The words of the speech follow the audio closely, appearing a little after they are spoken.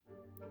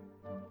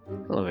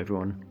Hello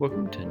everyone,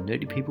 welcome to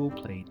Nerdy People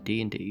Play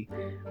D&D,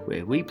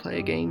 where we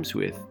play games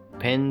with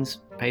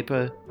pens,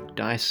 paper,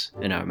 dice,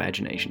 and our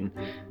imagination.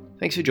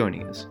 Thanks for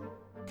joining us.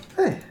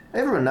 Hey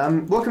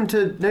everyone, welcome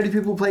to Nerdy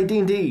People Play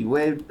D&D,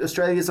 where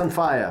Australia's on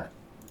fire.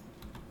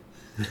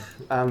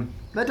 That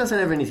doesn't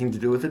have anything to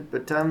do with it,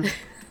 but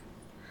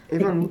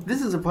everyone,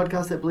 this is a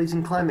podcast that believes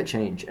in climate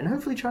change, and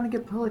hopefully trying to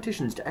get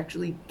politicians to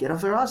actually get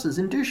off their asses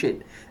and do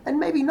shit, and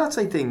maybe not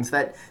say things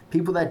that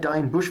people that die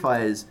in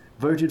bushfires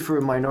voted for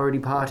a minority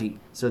party,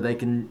 so they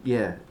can,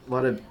 a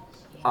lot of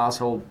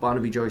asshole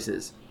Barnaby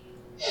Joyces.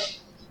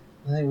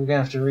 I think we're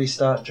gonna have to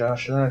restart,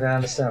 Josh. You're not gonna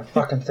understand a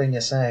fucking thing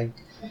you're saying.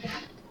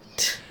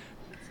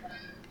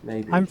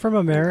 Maybe. I'm from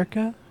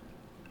America.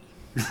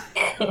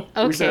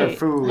 Okay,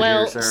 fool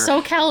well, here,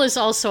 sir. SoCal is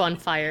also on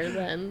fire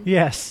then.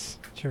 Yes,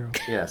 true.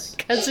 Yes.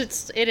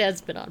 Because it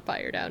has been on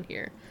fire down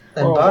here.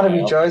 And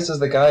Barnaby Joyce is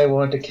the guy who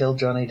wanted to kill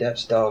Johnny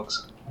Depp's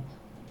dogs.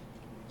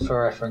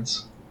 For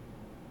reference.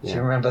 If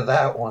you remember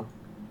that one.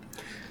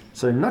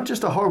 So not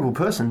just a horrible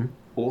person,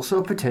 also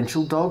a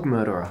potential dog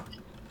murderer.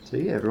 So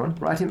yeah, everyone,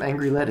 write him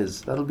angry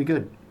letters. That'll be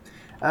good.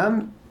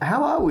 How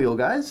are we all,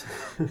 guys?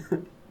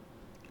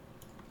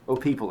 Or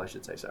people, I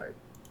should say, sorry.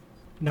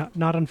 Not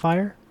on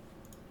fire?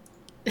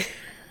 That's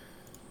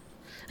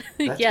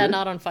Yeah, good.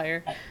 not on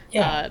fire.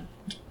 Yeah.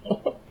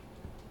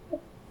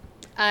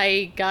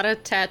 I got a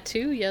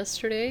tattoo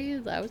yesterday.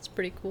 That was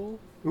pretty cool.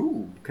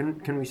 Ooh,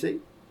 can we see?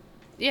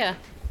 Yeah.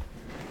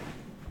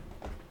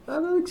 Oh,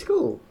 that looks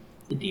cool.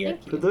 The deer.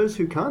 For those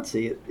who can't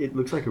see it, it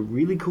looks like a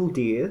really cool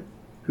deer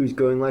who's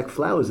growing like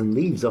flowers and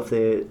leaves off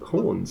their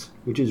horns,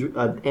 which is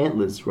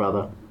antlers,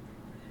 rather.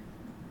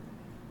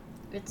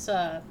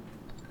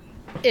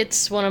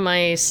 It's one of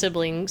my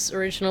siblings'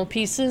 original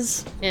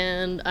pieces,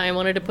 and I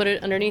wanted to put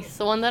it underneath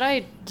the one that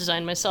I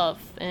designed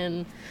myself,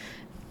 and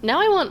now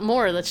I want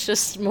more that's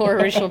just more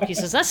original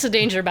pieces. That's the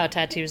danger about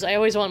tattoos. I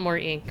always want more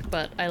ink,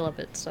 but I love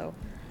it, so...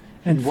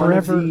 And One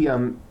forever. of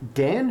the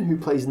Dan, who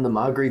plays in the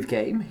Margrave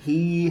game,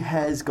 he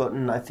has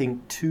gotten, I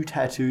think, 2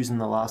 tattoos in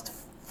the last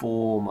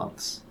 4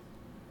 months.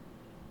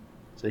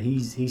 So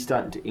he's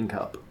starting to ink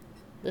up.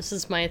 This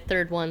is my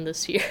 3rd one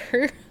this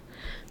year.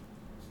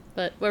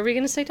 But what were we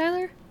going to say,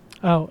 Tyler?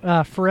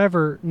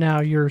 Forever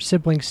now your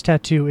sibling's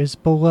tattoo is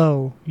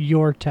below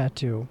your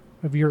tattoo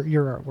of your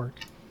artwork.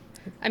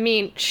 I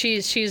mean,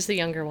 she's the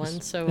younger one,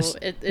 so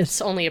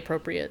it's only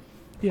appropriate.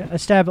 Yeah,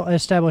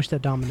 establish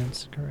that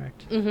dominance,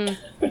 correct. Mm-hmm.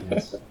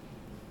 Yes.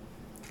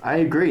 I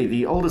agree.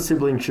 The older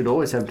sibling should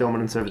always have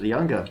dominance over the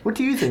younger. What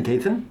do you think,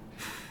 Ethan?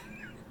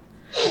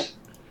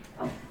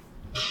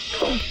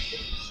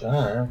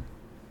 Sure.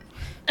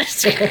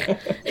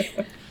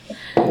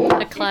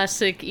 A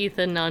classic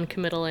Ethan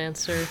non-committal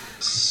answer.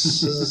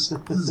 This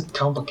is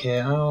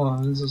complicated.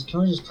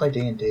 Can we just play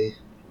D&D?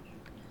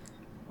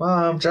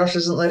 Mom, Josh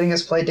isn't letting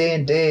us play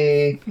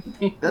D&D.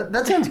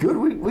 That sounds good.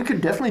 We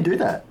could definitely do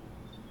that.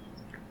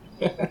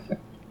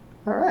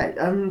 All right.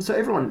 So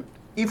everyone,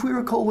 if we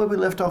recall where we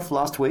left off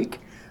last week,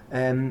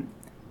 you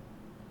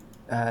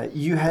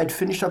had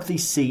finished up the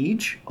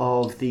siege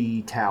of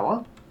the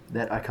tower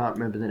that I can't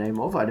remember the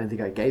name of. I don't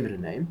think I gave it a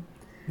name.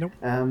 Nope.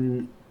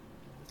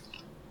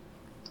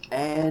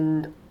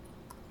 And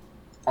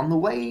on the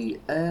way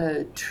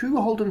to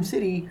Hold'em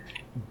City,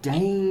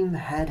 Dame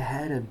had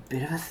a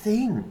bit of a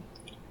thing,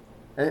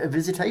 a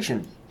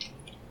visitation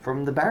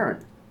from the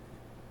Baron.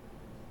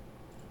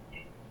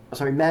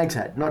 Sorry, Mags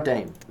had, not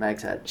Dame.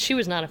 Mags had. She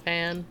was not a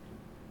fan.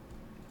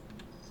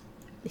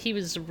 He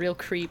was a real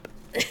creep.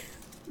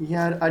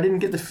 Yeah, I didn't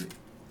get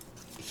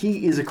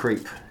he is a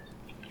creep.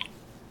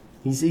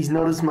 He's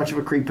not as much of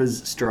a creep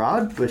as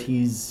Strahd, but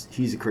he's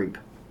a creep.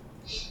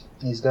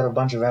 He's got a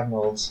bunch of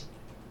emeralds.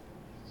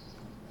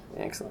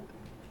 Excellent.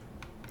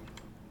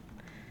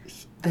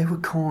 They were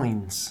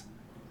coins.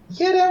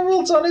 He had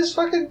emeralds on his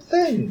fucking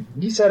thing.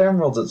 You said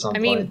emeralds at some I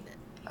point. mean,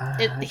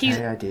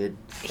 Okay, I did.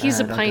 he's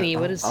a piney.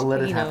 What is I'll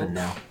let it you happen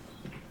know?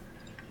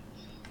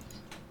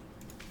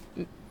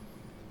 now.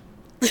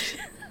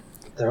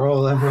 They're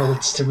all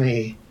emeralds to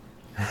me.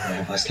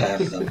 I must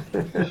have them.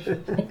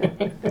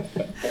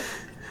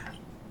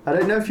 I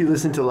don't know if you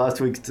listened to last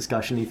week's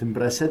discussion, Ethan,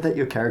 but I said that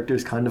your character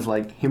is kind of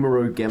like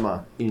Himuro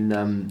Gemma in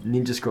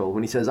Ninja Scroll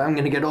when he says, "I'm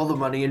going to get all the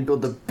money and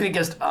build the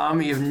biggest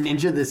army of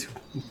ninja this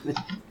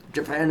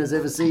Japan has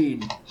ever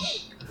seen."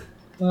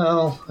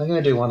 Well, I'm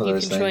going to do one of You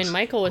those can things. join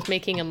Michael with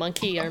making a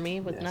monkey army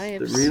with The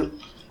knives. real...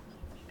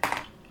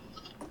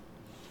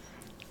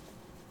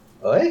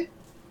 Oi?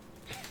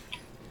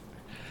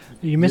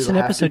 You miss You'll an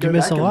have to episode, go you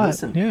miss a back and lot.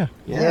 listen. Yeah.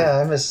 Yeah,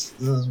 I miss...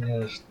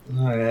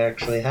 I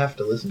actually have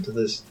to listen to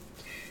this.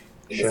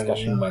 The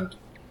discussion went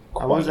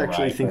I was quite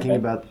actually awry for a thinking bit.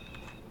 about...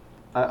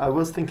 I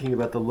was thinking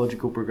about the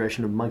logical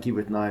progression of monkey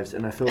with knives,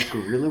 and I thought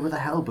gorilla with a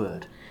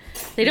halberd.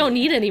 They don't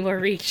need any more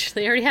reach.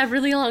 They already have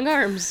really long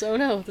arms. Oh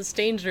no, that's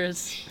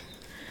dangerous.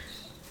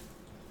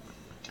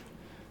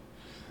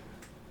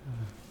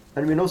 I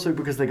mean, also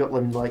because they got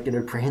them, like,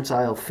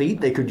 prehensile feet,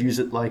 they could use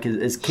it, like,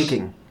 as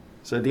kicking.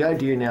 So the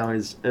idea now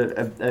is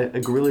a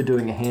gorilla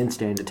doing a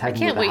handstand, I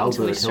attacking can't with a wait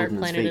until we halberd held start in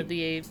his Planet feet. of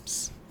the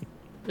Apes.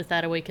 with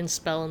that awakened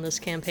spell in this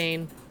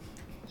campaign.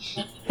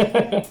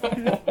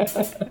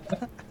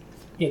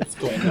 It's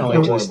going No,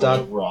 horribly just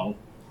stop. wrong.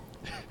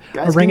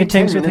 Guys, give me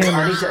 10 Orangutans with minutes.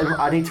 hammers.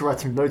 I need to write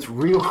some notes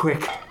real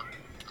quick.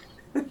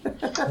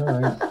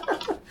 Alright.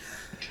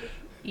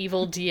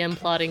 Evil DM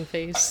plotting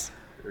face.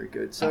 Very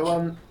good.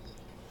 So,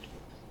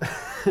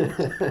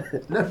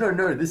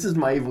 no. This is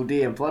my evil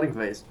DM plotting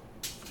face.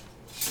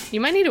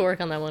 You might need to work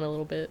on that one a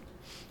little bit.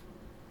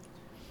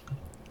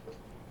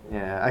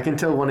 Yeah, I can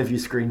tell one of you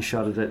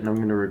screenshotted it, and I'm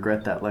going to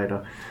regret that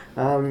later.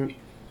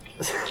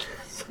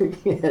 So,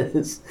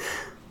 yes.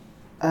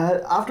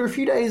 After a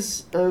few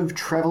days of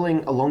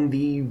traveling along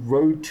the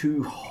road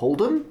to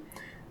Hold'em,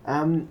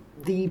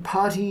 the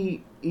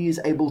party is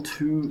able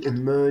to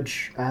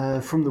emerge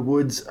from the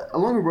woods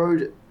along a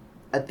road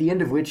at the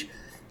end of which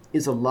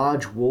is a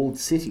large walled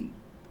city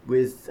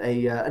with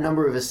a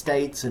number of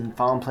estates and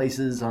farm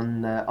places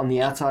on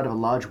the outside of a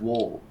large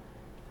wall.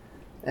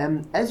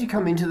 As you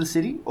come into the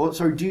city,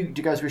 do you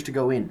guys wish to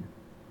go in?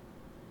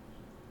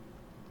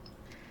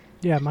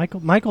 Yeah,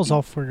 Michael's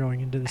all for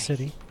going into the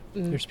city.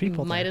 There's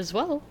people Might there. as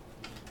well.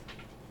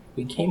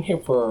 We came here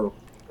for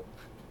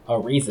a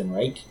reason,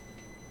 right?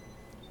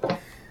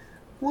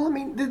 Well, I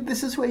mean,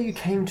 this is where you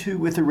came to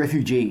with the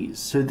refugees,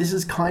 so this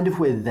is kind of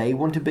where they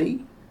want to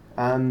be.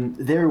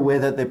 They're aware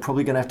that they're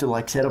probably going to have to,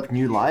 like, set up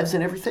new lives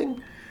and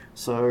everything,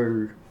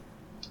 so,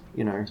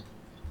 you know.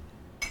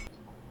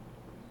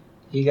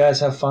 You guys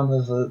have fun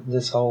with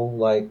this whole,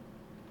 like,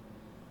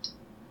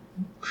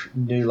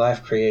 new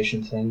life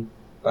creation thing.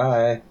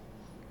 Bye.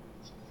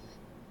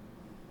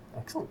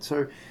 Excellent.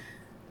 So,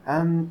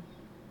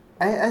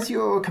 as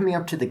you're coming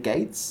up to the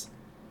gates,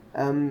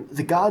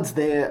 the guards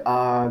there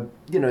are,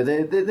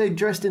 they're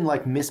dressed in,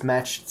 like,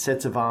 mismatched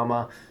sets of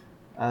armor.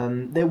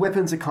 Their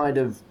weapons are kind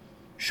of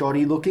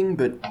shoddy looking,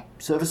 but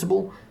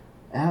serviceable.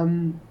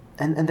 And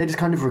they just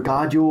kind of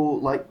regard your,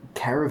 like,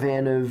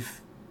 caravan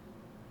of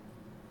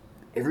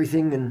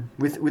everything and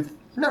with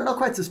not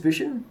quite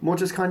suspicion, more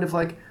just kind of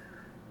like,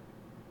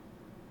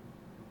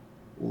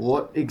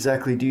 what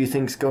exactly do you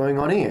think's going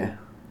on here?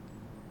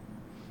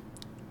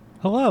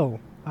 Hello,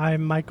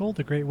 I'm Michael,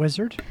 the Great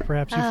Wizard.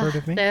 Perhaps you've heard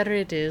of me. There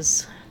it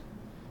is.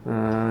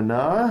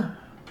 No.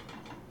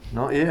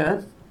 Not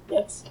yet.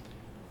 Yes.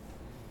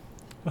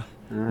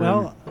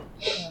 Well,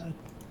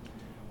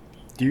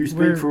 Do you speak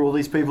we're- for all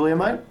these people here,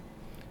 mate?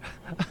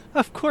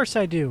 of course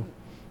I do.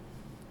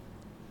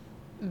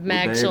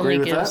 Max they agree only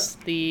with gives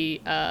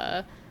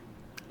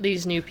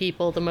these new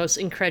people the most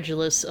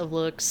incredulous of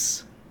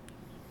looks.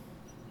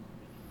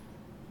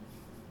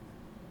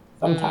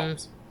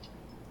 Sometimes.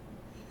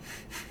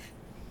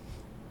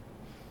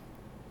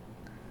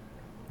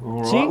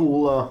 All See? right.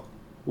 Well,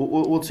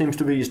 what seems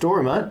to be your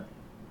story, mate?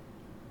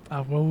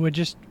 Well, we're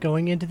just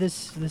going into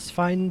this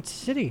fine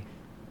city.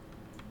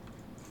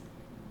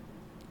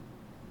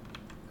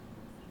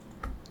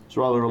 It's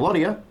rather a lot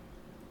of you.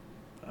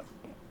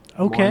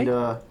 Okay.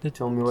 Mind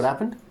telling me what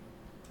happened?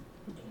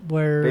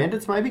 We're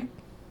Bandits, maybe?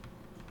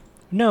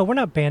 No, we're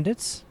not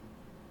bandits.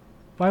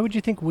 Why would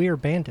you think we're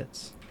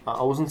bandits?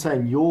 I wasn't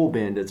saying you're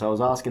bandits. I was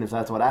asking if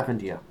that's what happened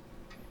to you.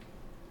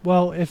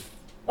 Well, if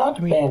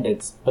Not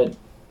bandits, but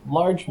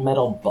large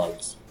metal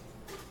bugs.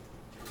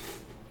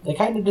 They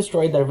kind of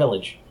destroyed their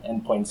village,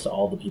 and points to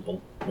all the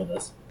people with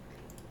us.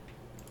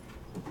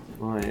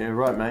 Oh, yeah,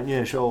 right, mate.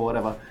 Yeah, sure,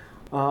 whatever.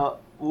 Well,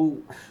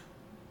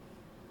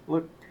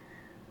 look,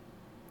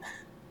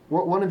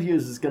 one of you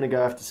is going to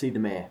go have to see the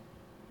mayor.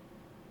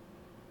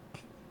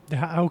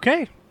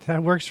 okay,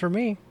 that works for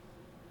me.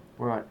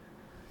 Right.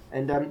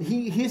 And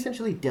he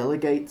essentially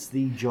delegates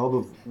the job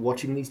of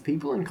watching these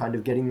people and kind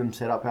of getting them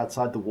set up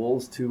outside the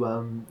walls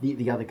to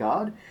the other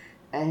guard,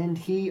 and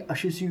he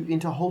ushers you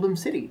into Hold'em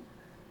City.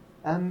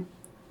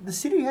 The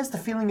city has the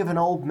feeling of an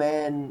old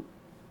man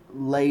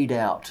laid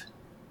out.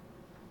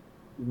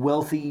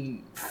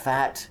 Wealthy,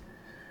 fat,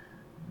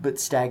 but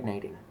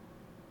stagnating.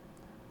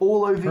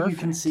 All over you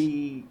can Perfect.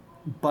 see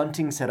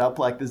bunting set up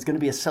like there's going to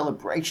be a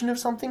celebration of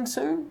something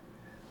soon.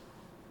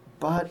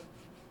 But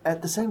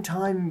at the same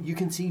time, you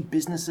can see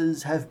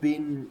businesses have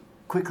been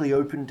quickly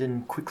opened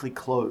and quickly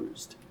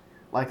closed.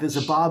 Like there's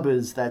a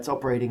barber's that's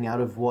operating out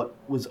of what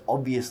was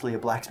obviously a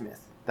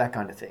blacksmith, that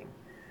kind of thing.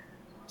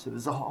 So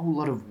there's a whole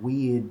lot of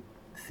weird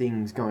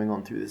things going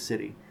on through the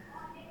city.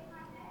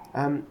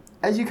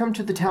 As you come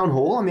to the town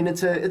hall, I mean,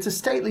 it's a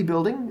stately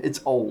building. It's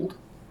old,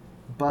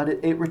 but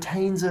it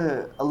retains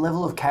a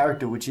level of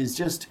character, which is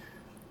just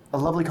a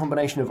lovely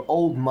combination of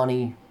old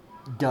money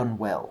done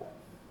well.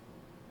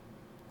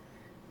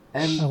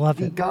 And I love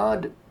the it.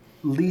 guard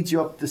leads you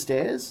up the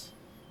stairs.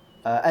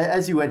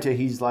 As you enter,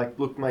 he's like,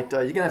 "Look, mate,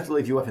 you're gonna have to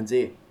leave your weapons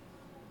here."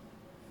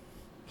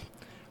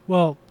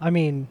 Well, I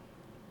mean,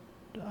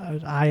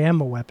 I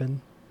am a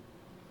weapon.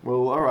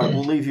 Well, all right,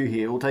 we'll leave you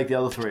here. We'll take the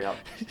other three up.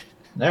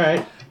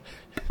 Alright.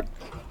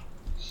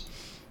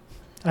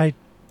 I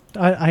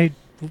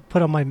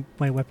put all my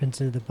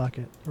weapons into the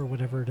bucket or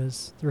whatever it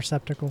is, the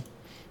receptacle.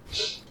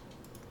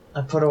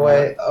 I put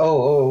away.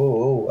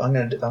 I'm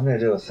gonna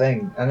do a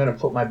thing. I'm gonna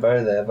put my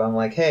bow there, but I'm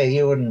like, hey,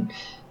 you wouldn't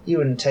You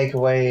wouldn't take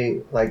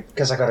away, like,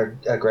 because I got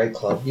a great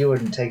club, you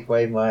wouldn't take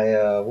away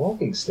my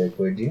walking stick,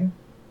 would you?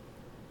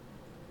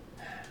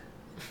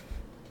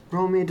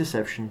 Roll me a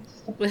deception.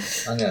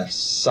 I'm gonna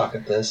suck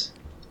at this.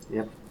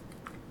 Yep.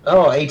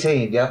 Oh,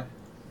 18, yep.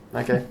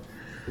 Okay.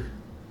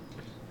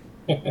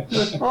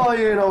 Oh,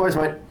 you can always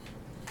wait.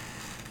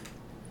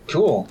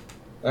 Cool.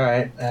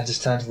 Alright, I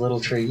just turned a little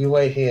tree. You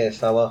wait here,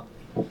 fella.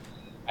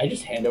 I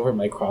just hand over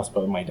my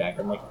crossbow and my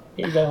dagger. I'm like,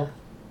 here you go.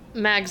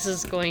 Mags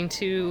is going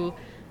to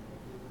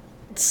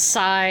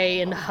sigh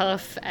and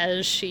huff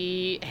as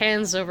she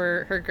hands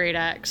over her great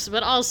axe,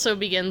 but also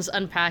begins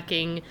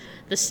unpacking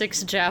the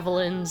 6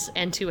 javelins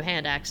and 2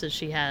 hand axes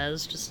she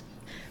has, just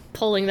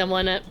pulling them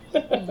one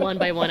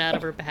by one out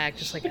of her bag,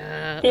 just like,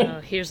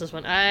 here's this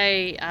one.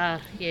 Yeah,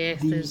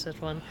 there's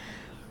this one.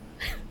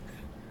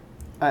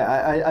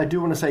 I do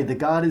want to say the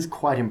guard is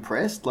quite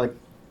impressed. Like,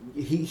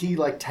 he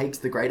like takes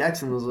the great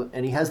axe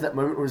and he has that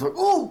moment where he's like,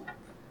 oh,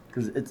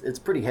 because it's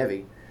pretty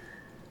heavy.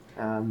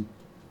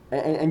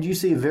 And you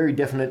see a very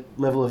definite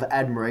level of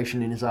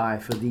admiration in his eye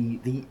for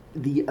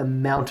the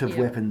amount of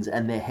weapons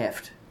and their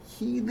heft.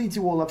 He leads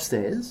you all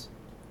upstairs.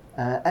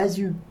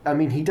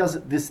 He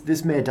does.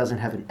 This mayor doesn't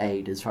have an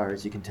aide, as far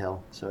as you can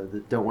tell. So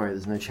don't worry,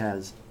 there's no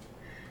Chaz.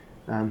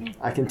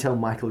 I can tell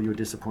Michael you're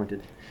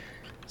disappointed.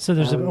 So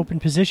there's an open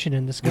position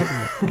in this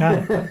government.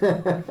 Got it.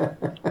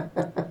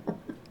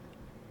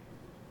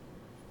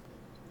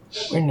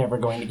 We're never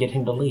going to get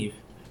him to leave.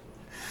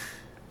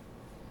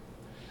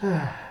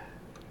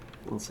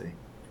 We'll see.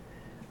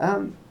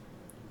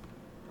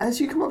 As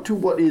you come up to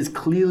what is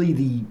clearly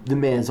the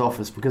mayor's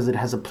office, because it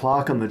has a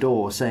plaque on the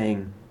door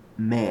saying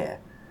mayor,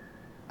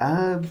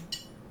 a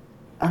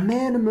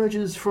man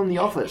emerges from the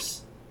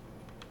office.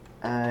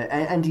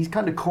 And he's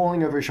kind of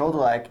calling over his shoulder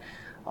like,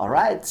 all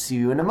right, see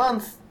you in a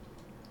month.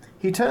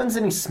 He turns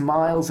and he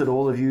smiles at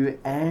all of you,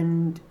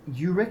 and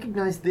you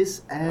recognize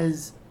this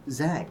as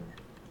Zhang,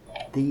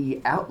 the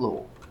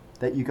outlaw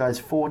that you guys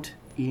fought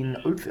in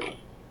Oatville.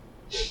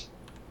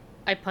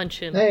 I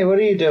punch him. Hey, what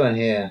are you doing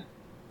here?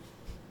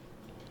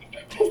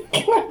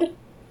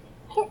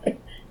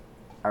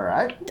 All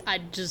right. I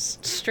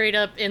just straight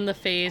up in the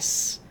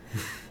face.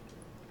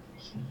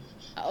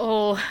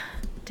 Oh,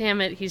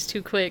 damn it, he's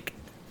too quick.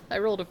 I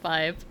rolled a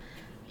 5.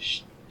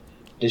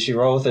 Did she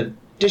roll with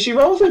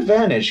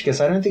advantage? Because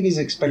I don't think he's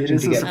expecting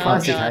to get Oh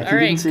punched. god,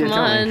 alright, come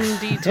on, Yeah,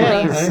 d20s.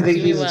 I don't think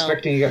do he's well.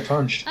 expecting to get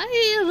punched.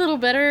 A little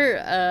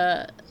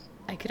better.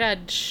 I could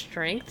add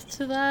strength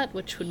to that,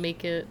 which would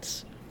make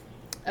it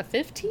a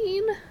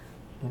 15.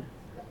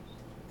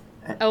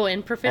 Oh,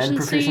 and proficiency?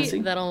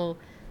 proficiency? That'll...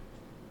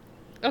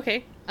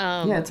 Okay.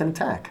 Yeah, it's an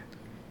attack.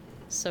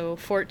 So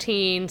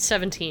 14,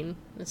 17.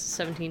 This is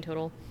 17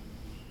 total.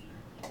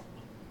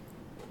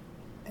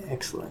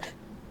 Excellent.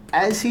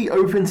 As he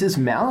opens his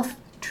mouth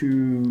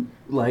to,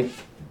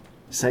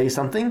 say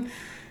something,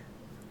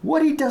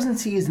 what he doesn't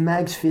see is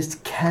Mag's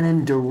fist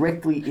cannon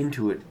directly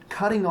into it,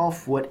 cutting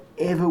off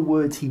whatever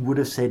words he would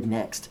have said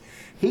next.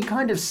 He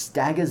kind of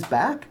staggers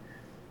back,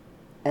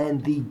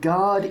 and the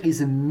guard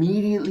is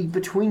immediately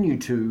between you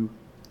two,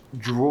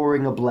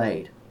 drawing a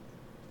blade.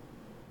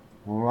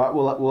 All right,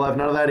 we'll have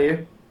none of that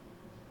here.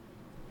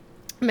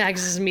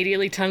 Mags is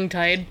immediately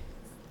tongue-tied,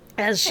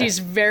 as she's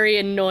very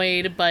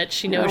annoyed, but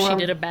she knows she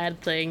did a bad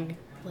thing.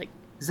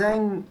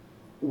 Zhang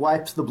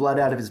wipes the blood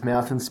out of his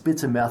mouth and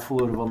spits a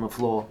mouthful of it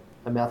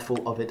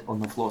on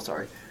the floor.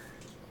 Sorry.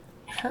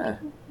 Huh.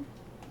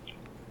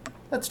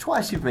 That's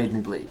twice you've made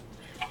me bleed.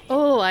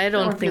 Oh, I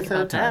don't Won't be a think third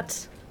about time.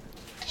 that.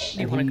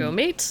 Do you want to go,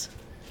 mate?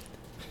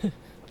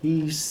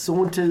 He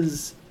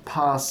saunters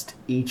past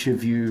each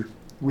of you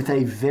with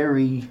a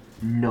very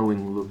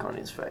knowing look on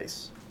his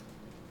face.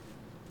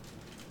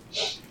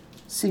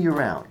 See you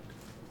around.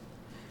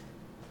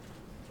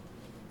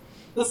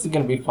 This is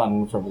going to be fun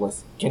and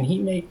frivolous. Can he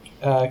make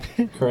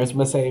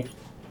charisma save?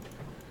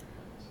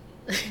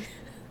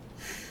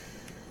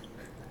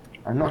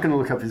 I'm not going to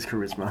look up his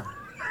charisma.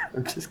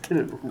 I'm just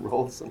going to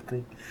roll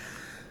something.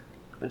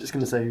 I'm just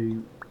going to say...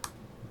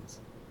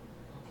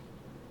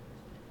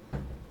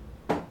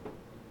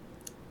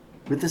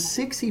 With a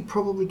 6, he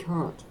probably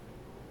can't.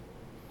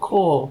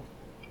 Cool.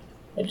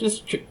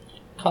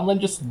 Conlon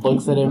just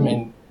looks at him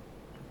and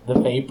the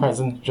Fey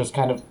presence just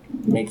kind of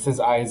makes his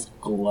eyes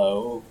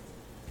glow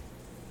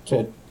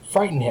to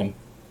frighten him.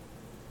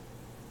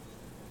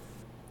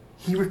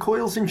 He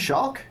recoils in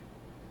shock,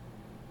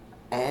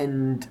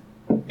 and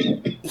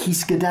he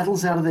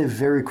skedaddles out of there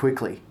very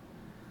quickly.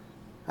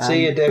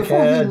 See you,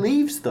 Before he dickhead.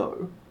 leaves,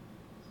 though,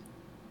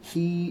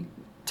 he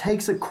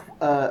takes a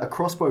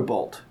crossbow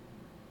bolt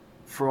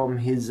from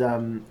his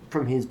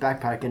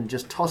backpack and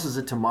just tosses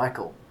it to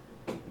Michael.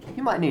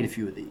 You might need a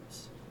few of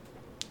these.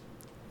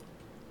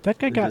 That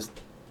guy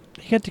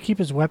he got to keep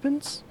his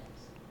weapons?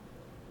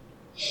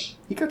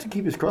 He got to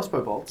keep his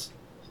crossbow bolts.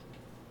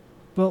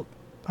 Well,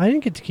 I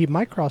didn't get to keep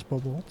my crossbow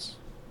bolts.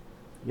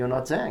 You're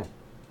not Zhang.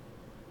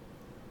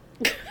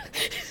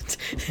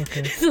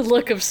 Okay. The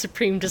look of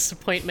supreme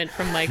disappointment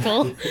from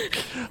Michael.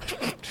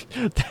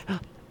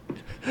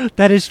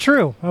 That is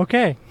true.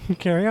 Okay,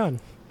 carry on.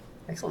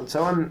 Excellent.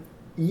 So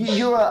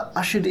You are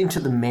ushered into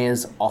the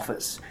mayor's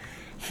office.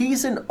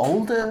 He's an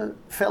older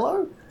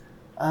fellow.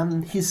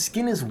 His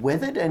skin is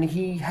weathered, and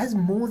he has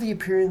more the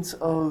appearance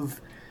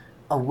of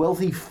a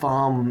wealthy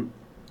farm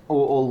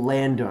or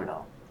landowner,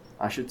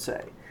 I should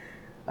say.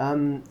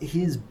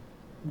 His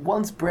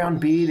once brown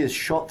beard is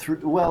shot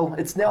through. Well,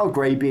 it's now a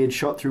grey beard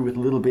shot through with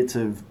little bits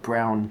of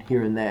brown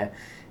here and there,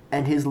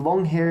 and his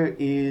long hair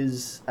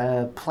is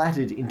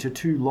plaited into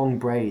 2 long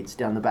braids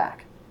down the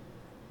back.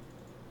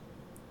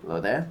 Hello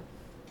there.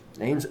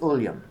 Name's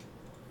Ulium.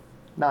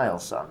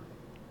 Niall's son.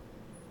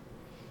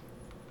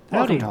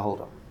 Welcome Howdy. to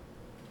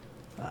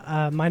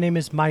Hold'em. My name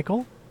is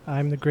Michael.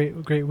 I'm the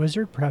great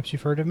wizard. Perhaps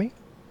you've heard of me.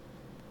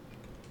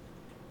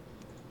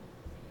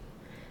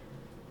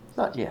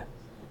 Not yet.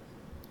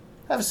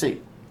 Have a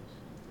seat.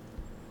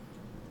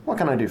 What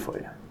can I do for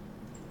you?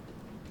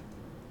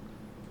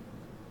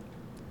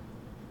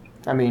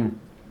 I mean,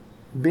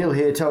 Bill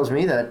here tells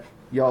me that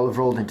y'all have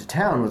rolled into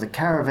town with a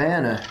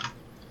caravan of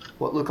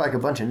what look like a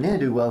bunch of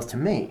ne'er-do-wells to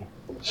me.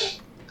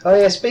 Oh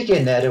yeah, speaking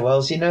of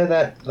ne'er-do-wells, you know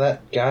that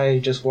guy who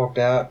just walked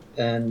out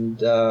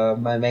and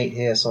my mate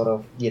here sort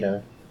of,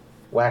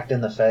 whacked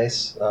in the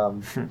face?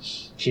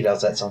 She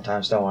does that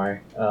sometimes, don't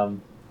worry.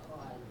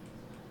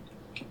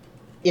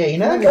 Yeah, you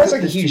know that guy's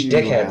like a huge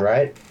dickhead,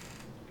 right?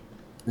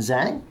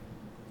 Zhang?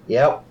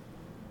 Yep.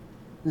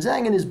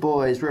 Zhang and his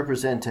boys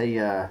represent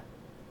an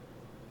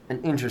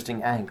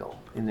interesting angle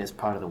in this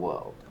part of the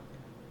world.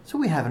 So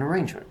we have an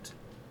arrangement.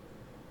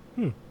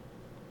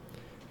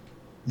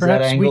 Is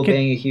Perhaps that we Angle could-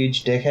 being a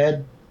huge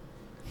dickhead?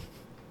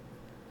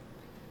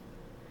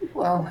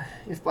 Well,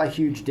 if by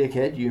huge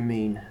dickhead you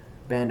mean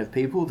band of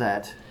people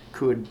that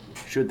could,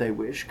 should they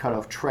wish, cut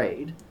off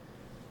trade,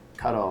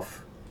 cut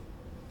off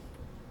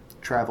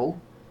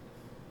travel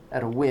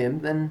at a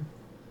whim, then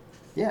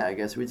yeah, I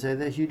guess we'd say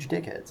they're huge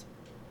dickheads.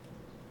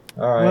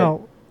 Alright.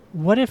 Well,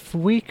 what if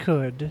we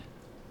could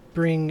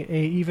bring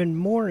a even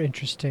more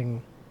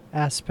interesting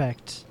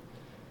aspect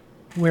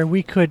where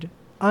we could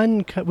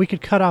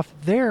cut off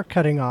their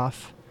cutting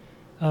off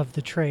of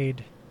the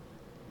trade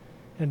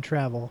and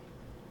travel.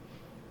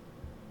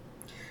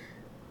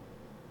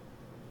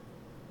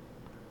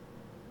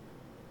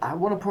 I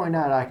want to point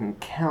out I can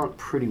count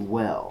pretty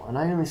well, and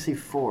I only see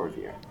 4 of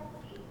you.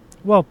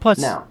 Well, plus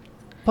Now,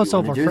 plus you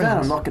all want of to our do that,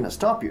 friends. I'm not going to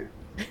stop you.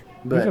 We have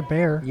But a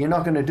bear. you're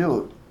not going to do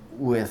it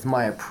with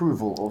my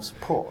approval or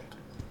support.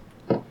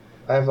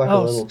 I have like a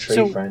Oh, little tree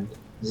so- friend.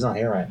 He's not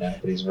here right now,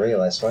 but he's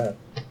real, I swear.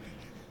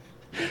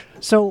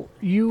 So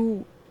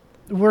you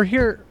were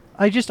here.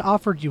 I just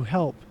offered you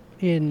help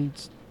in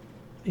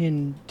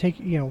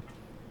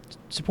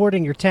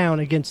supporting your town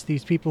against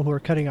these people who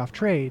are cutting off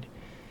trade,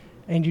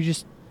 and you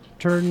just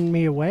turned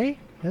me away.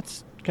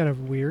 That's kind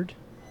of weird.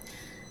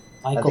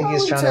 I Michael, think I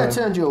he's wouldn't trying say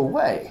to. I turned you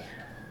away.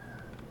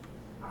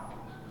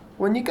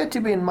 When you get to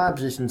be in my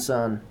position,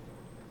 son,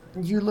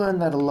 you learn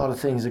that a lot of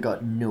things have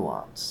got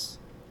nuance.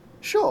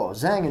 Sure,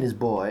 Zhang and his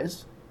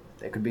boys,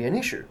 there could be an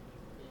issue.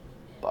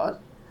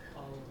 But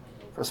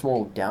for a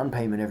small down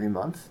payment every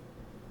month,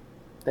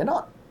 they're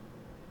not.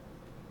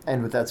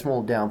 And with that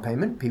small down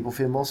payment, people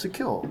feel more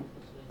secure.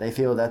 They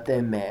feel that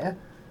their mayor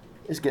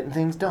is getting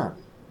things done.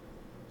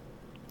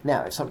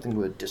 Now, if something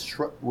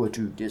were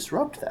to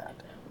disrupt that,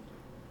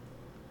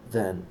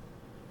 then,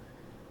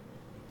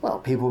 well,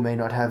 people may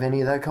not have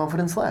any of that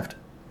confidence left.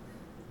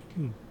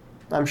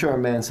 I'm sure a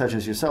man such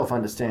as yourself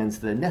understands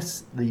the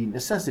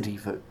necessity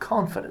for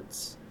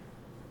confidence.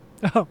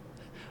 Oh,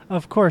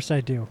 of course I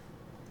do.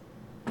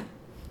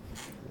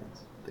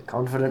 The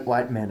confident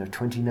white man of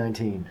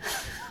 2019.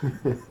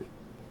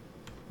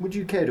 Would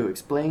you care to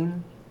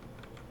explain?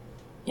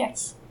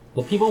 yes.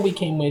 The people we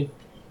came with,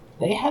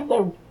 they had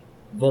their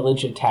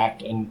village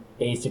attacked and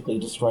basically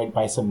destroyed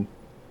by some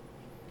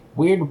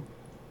weird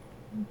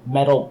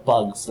metal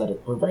bugs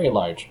that were very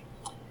large.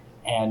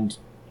 And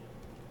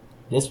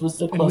this was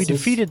the And we closest...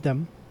 defeated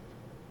them.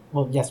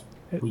 Well, yes,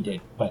 we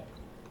did, but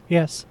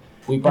Yes.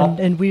 we brought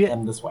And we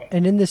them this way.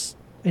 and in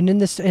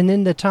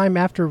the time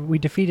after we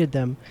defeated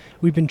them,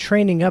 we've been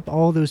training up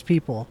all those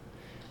people.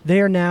 They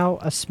are now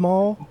a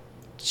small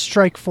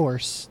strike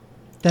force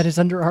that is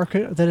under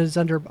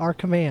our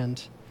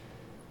command.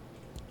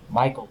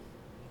 Michael,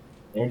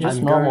 they're just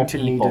I'm normal going to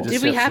need people. a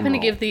Did we happen to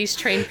Deception give these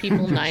trained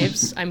people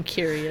knives? I'm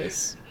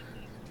curious.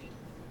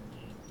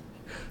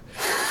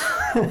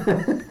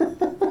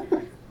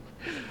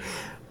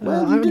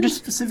 Well, you I'm didn't just-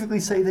 specifically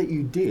say that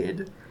you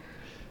did.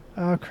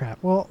 Oh crap!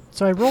 Well,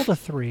 so I rolled a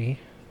 3.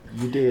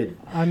 You did.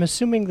 I'm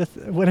assuming that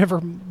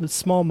whatever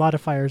small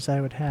modifiers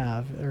I would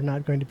have are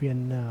not going to be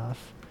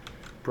enough.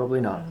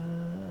 Probably not.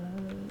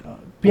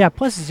 Yeah,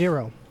 plus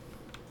 0.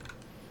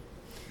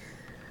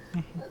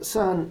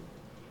 Son,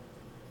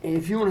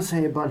 if you want to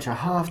say a bunch of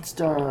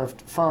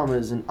half-starved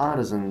farmers and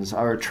artisans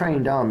are a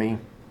trained army,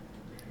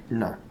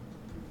 no.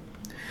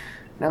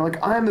 Now, look,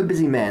 I'm a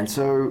busy man,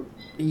 so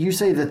you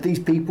say that these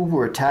people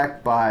were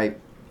attacked by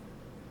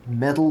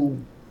metal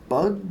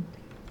bug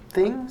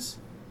things?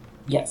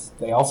 Yes,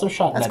 they also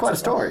shot That's nets quite a at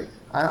them. story.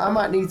 I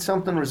might need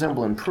something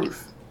resembling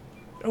proof.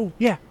 Oh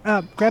yeah,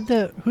 grab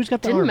the. Who's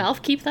got the Didn't arm?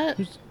 Mouth keep that?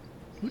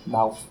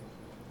 Mouth.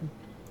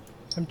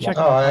 I'm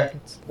checking Oh, my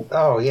pockets.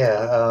 Oh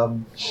yeah.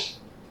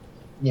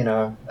 You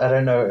know, I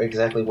don't know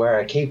exactly where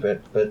I keep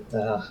it, but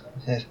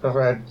if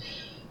I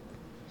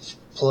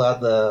pull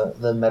out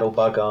the metal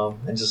bug arm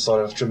and just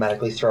sort of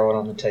dramatically throw it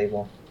on the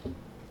table.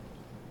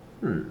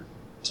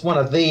 It's one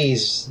of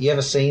these. You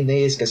ever seen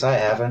these? Because I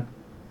haven't.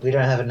 We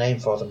don't have a name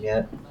for them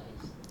yet.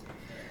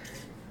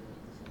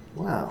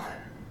 Wow.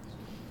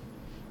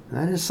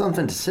 That is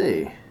something to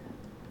see.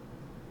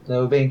 They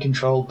were being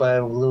controlled by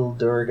a little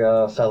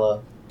Durga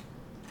fella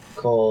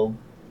called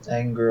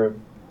Anger.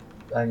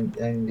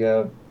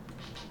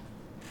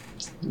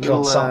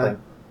 Called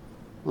something.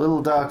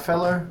 Little dark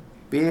fellow,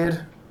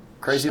 beard,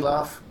 crazy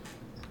laugh.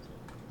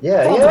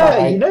 Yeah, Sounds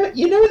yeah, right.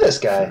 you know this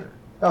guy.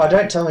 Oh,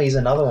 don't tell me he's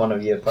another one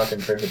of your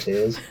fucking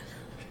privateers.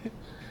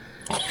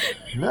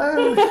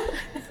 No,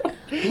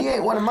 he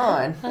ain't one of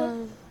mine.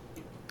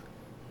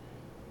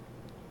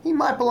 He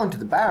might belong to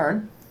the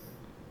Baron.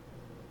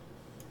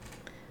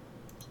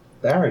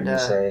 Baron, you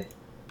say?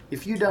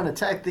 If you don't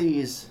attack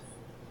these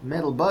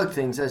metal bug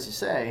things, as you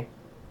say,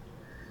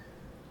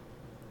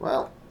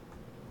 well,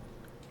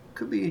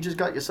 could be you just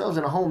got yourselves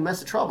in a whole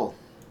mess of trouble.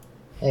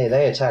 Hey,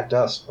 they attacked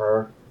us,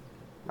 bro.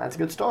 That's a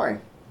good story.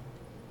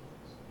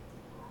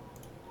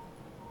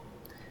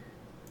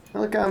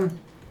 Look, I'm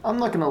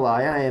not gonna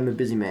lie, I am a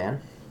busy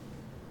man.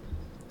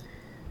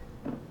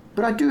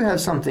 But I do have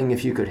something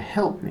if you could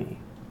help me.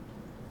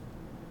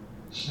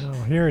 Oh,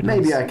 here it is.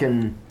 Maybe I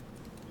can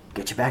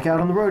get you back out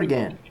on the road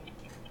again.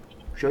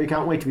 Sure you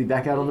can't wait to be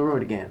back out on the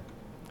road again.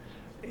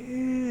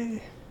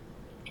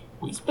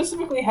 We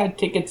specifically had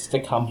tickets to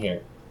come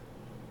here.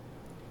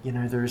 You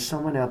know, there is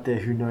someone out there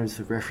who knows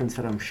the reference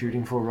that I'm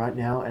shooting for right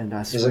now, and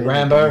I it swear they're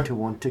Rambo? going to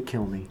want to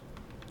kill me.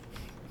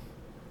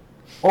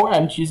 Or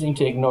I'm choosing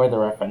to ignore the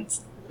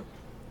reference.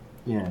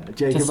 Yeah,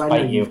 Jacob, I spite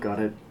know you. you've got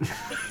it.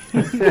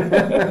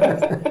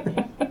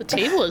 The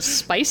table is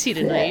spicy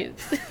tonight.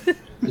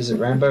 Is it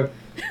Rambo?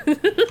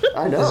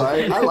 I know,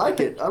 I like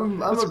it. I'm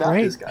That's about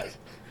great. this, guys.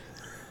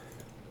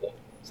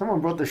 Someone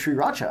brought the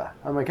Sriracha.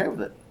 I'm okay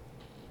with it.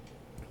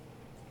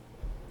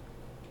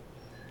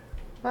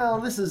 Well,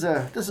 this is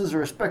a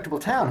respectable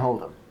town,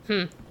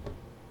 Hold'em.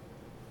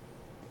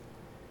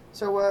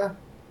 So,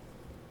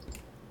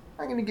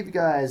 I'm gonna give you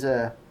guys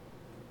the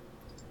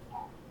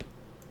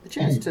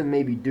chance to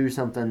maybe do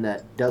something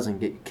that doesn't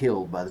get you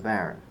killed by the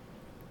Baron.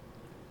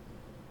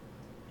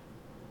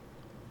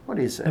 What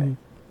do you say?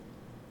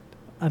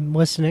 I'm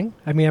listening.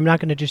 I mean, I'm not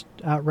going to just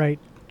outright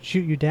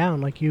shoot you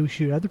down like you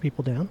shoot other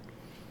people down.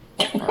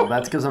 Well,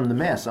 that's because I'm the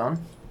mayor,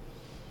 son.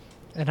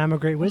 And I'm a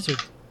great wizard.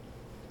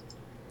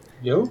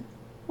 You?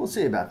 We'll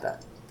see about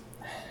that.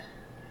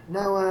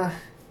 Now,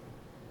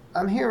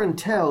 I'm hearing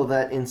tell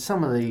that in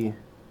some of the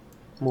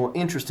more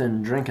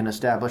interesting drinking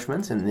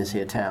establishments in this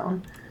here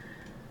town,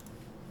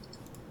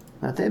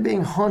 that they're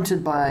being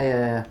haunted by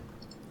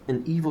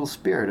an evil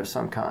spirit of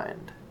some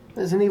kind.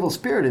 There's an evil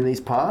spirit in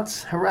these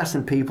parts,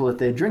 harassing people at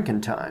their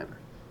drinking time.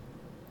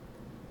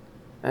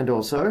 And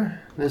also,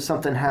 there's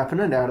something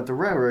happening out at the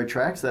railroad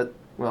tracks that,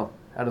 well,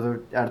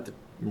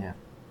 yeah,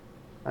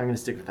 I'm gonna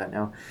stick with that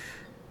now.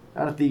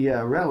 Out at the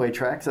railway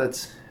tracks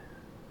that's,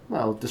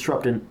 well,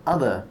 disrupting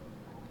other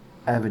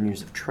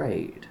avenues of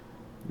trade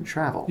and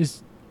travel.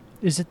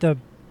 Is it the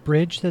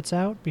bridge that's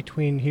out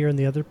between here and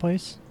the other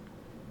place?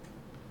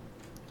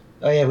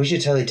 Oh yeah, we should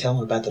tell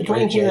him about the Between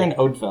bridge. here and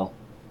Oatville.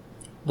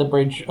 The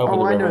bridge over the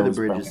Oh, I river know the was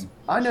bridge broken.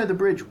 I know the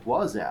bridge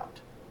was out,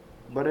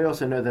 but I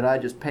also know that I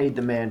just paid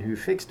the man who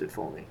fixed it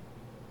for me.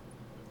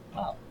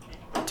 Wow.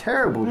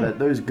 Terrible that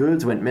those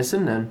goods went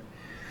missing, and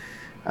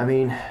I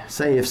mean,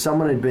 say if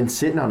someone had been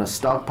sitting on a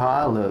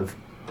stockpile of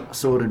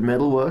assorted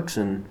metalworks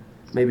and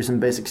maybe some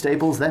basic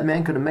staples, that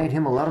man could have made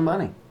him a lot of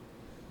money.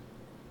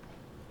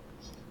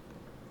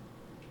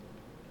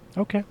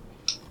 Okay.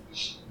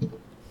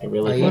 I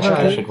really Are think you I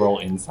trying- should roll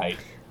insight.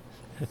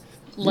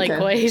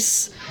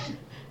 Likewise,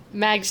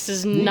 Mags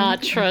does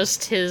not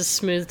trust his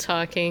smooth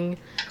talking.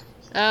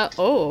 A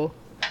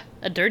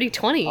dirty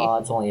 20. Oh,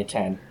 it's only a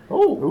 10.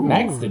 Oh,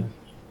 Max did. A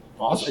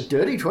Awesome.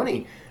 dirty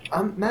 20.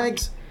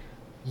 Mags,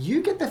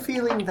 you get the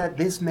feeling that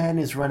this man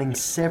is running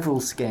several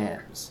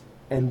scams,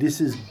 and this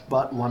is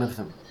but one of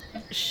them.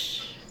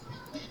 Shh.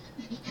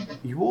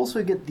 You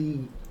also get the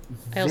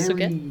I also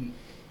get- very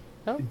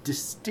Oh.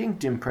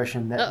 distinct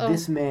impression that Uh-oh.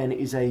 this man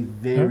is a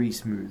very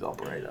smooth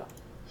operator.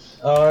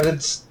 Oh,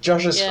 it's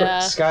Josh's Yeah.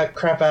 Skype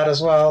crap out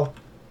as well.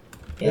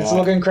 It's Yeah.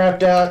 looking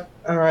crapped out.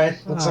 All right,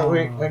 looks like Oh.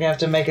 we're gonna have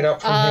to make it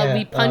up from here.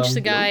 We punch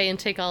the guy and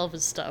take all of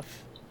his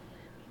stuff.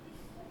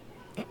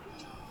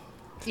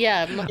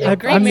 Yeah,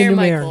 great I'm the Mayor new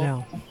Michael. mayor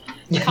now.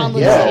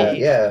 Conlon Yeah, City.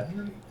 yeah.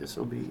 This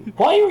will be.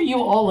 Why are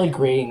you all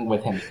agreeing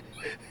with him?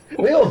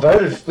 We all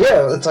voted.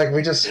 Yeah, it's like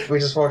we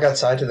just walk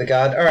outside to the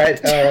guard. All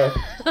right,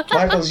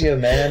 Michael's your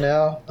mayor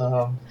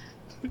now.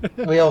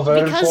 We all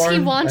voted Because for he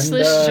him. wants and,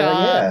 this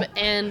job, yeah.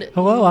 and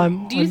Hello,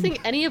 I'm. do you I'm-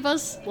 think any of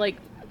us, like,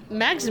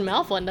 Mags and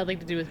Malfoy had nothing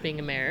to do with being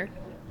a mayor?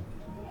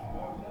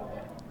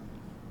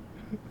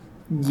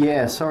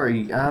 Yeah,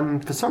 sorry.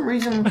 For some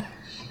reason,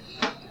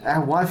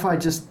 our Wi-Fi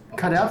just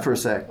cut out for a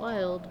sec.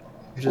 Wild.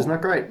 which is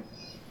not great.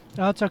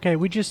 Oh, it's okay.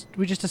 We just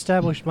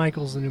established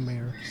Michael's the new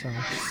mayor, so.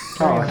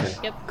 Oh, okay.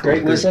 Yep.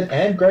 Great wizard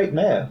and great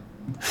mayor.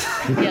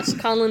 Yes,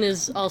 Conlon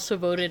is also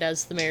voted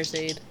as the mayor's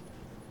aide.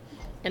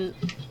 And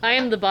I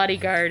am the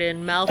bodyguard,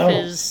 and Malf Oh.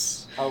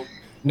 is... Oh,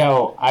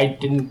 no, I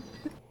did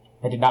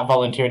not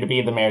volunteer to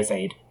be the mayor's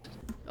aide.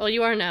 Oh,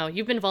 you are now.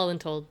 You've been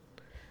voluntold.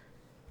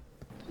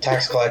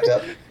 Tax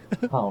collector.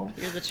 Oh,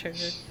 You're the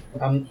treasurer.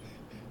 I'm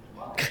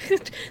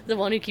The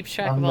one who keeps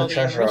track I'm of the all the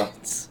treasurer.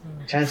 emeralds.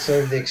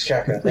 Chancellor of the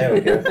Exchequer. There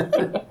we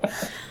go.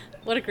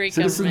 What a great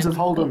Citizens of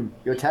government.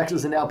 Hold'em, your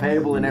taxes are now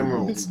payable in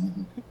emeralds.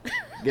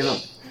 Give them.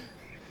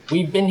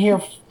 we've been here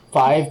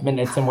 5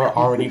 minutes and we're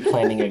already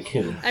planning a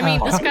coup. I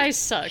mean, this guy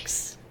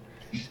sucks.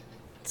 You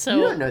So,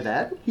 don't know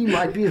that. He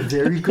might be a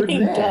very good He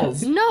man.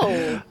 does.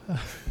 no.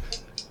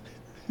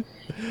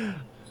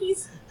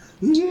 He's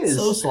He is.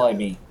 so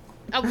slimy.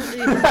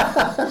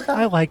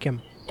 I like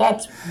him.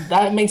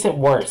 That makes it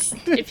worse.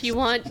 If you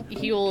want,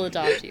 he will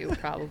adopt you.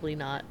 Probably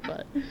not,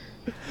 but...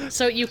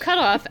 So you cut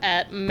off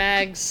at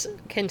Mags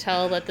can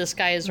tell that this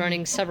guy is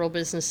running several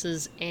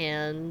businesses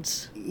and...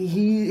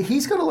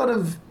 He's got a lot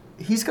of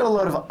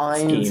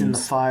irons in the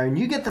Schemes. fire, and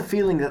you get the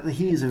feeling that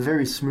he is a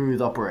very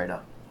smooth operator.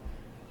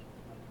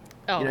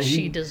 Oh, You know,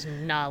 she he- does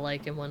not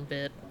like him one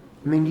bit.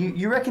 I mean,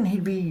 you reckon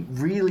he'd be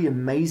really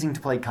amazing to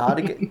play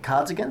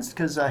cards against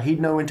because he'd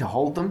know when to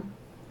hold them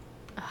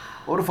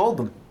or to fold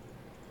them.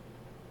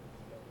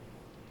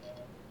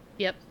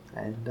 Yep.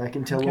 And I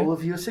can tell Okay. all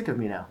of you are sick of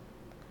me now.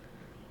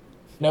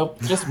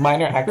 Nope, just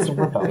minor acts of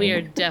rebellion. We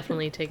are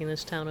definitely taking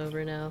this town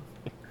over now.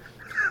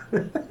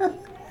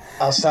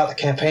 I'll start the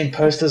campaign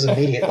posters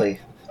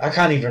immediately. I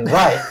can't even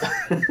write.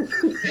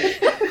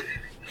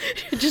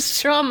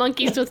 Just draw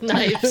monkeys with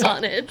knives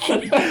on it.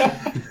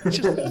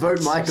 Just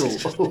vote Michael.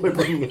 We're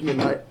bringing in the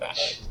night.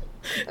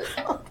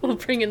 We'll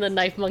bring in the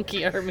knife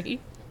monkey army.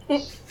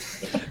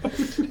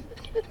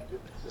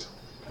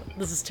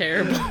 This is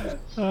terrible.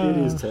 It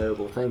is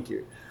terrible. Thank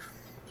you.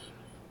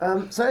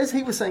 So as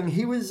he was saying,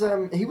 he was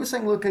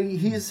saying, look,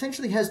 he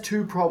essentially has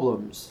two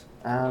problems.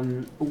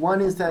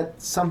 One is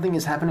that something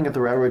is happening at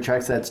the railroad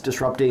tracks that's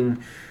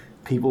disrupting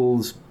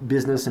people's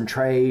business and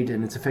trade,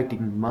 and it's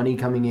affecting money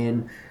coming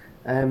in.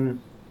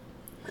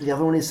 The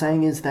other one is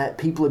saying is that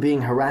people are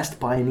being harassed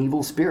by an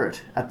evil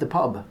spirit at the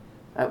pub,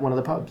 at one of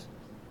the pubs.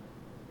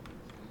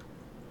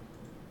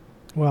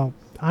 Well,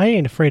 I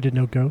ain't afraid of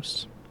no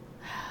ghosts.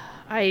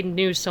 I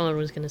knew someone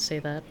was going to say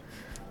that.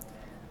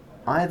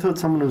 I thought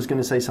someone was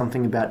going to say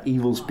something about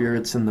evil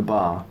spirits in the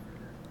bar,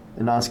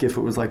 and ask if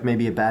it was like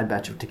maybe a bad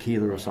batch of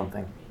tequila or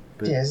something.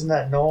 But Yeah, isn't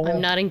that normal?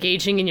 I'm not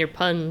engaging in your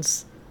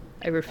puns.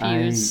 I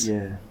refuse.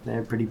 yeah,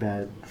 they're pretty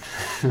bad.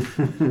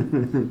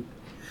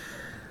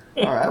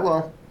 All right,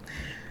 well,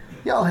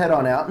 y'all head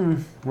on out,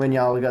 and when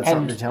y'all got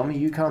something to tell me,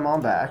 you come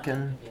on back,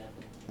 and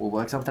we'll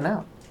work something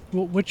out.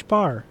 Well, which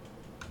bar?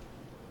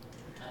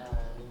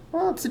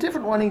 Well, it's a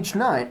different one each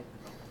night.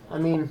 I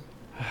mean,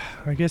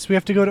 I guess we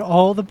have to go to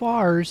all the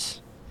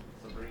bars.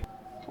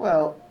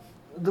 well,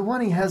 the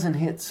one he hasn't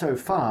hit so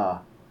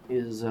far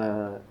is,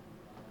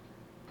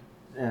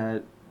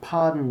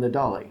 Pardon the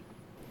Dolly.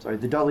 Sorry,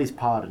 the Dolly's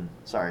Pardon.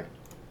 Sorry.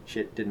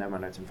 Shit, didn't have my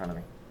notes in front of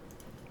me.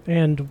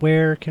 And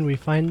where can we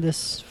find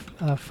this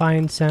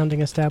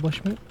fine-sounding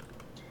establishment?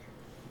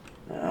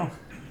 Well,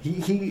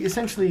 he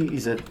essentially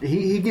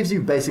he gives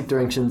you basic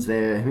directions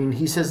there. I mean,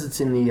 he says it's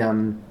in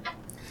the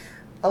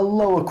a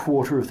lower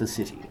quarter of the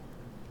city,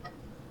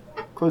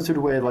 closer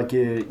to where like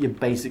your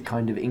basic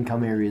kind of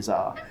income areas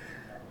are.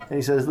 And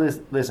he says,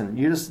 listen,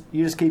 you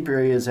just keep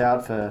your ears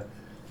out for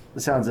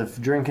the sounds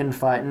of drinking,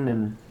 fighting,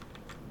 and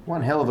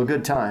one hell of a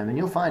good time, and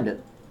you'll find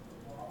it.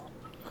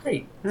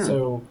 Great.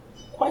 So,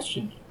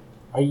 question.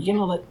 Are you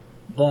gonna let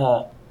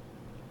the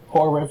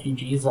poor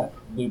refugees that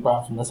we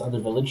brought from this other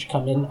village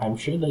come in? I'm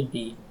sure they'd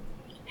be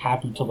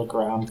happy to look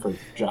around for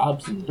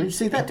jobs and Well, you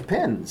see, that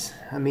depends.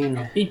 I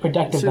mean, be the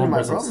productive sooner my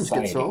members of problems get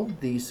society.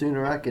 solved, the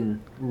sooner I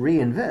can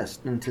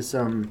reinvest into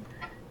some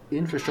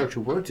infrastructure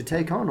work to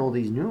take on all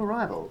these new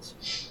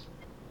arrivals.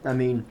 I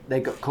mean,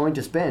 they got coin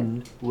to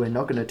spend. We're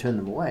not going to turn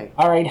them away.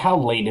 Alright, how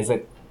late is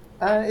it?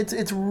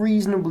 It's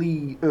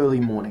reasonably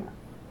early morning.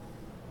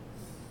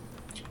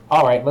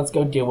 Alright, let's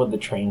go deal with the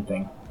train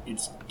thing.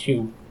 It's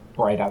too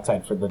bright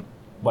outside for the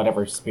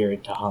whatever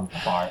spirit to haunt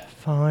the bar.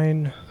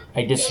 Fine.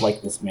 I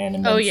dislike this man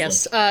immensely. Oh,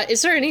 yes.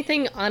 Is there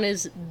anything on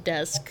his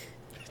desk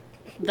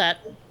that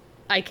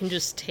I can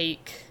just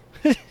take?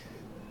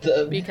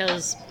 The-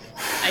 Because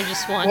I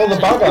just want well, the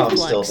to bug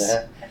arm's still flex.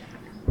 there.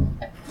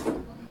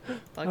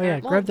 Bug Oh yeah,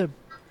 arm?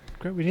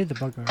 we need the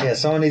bug arm. Yeah,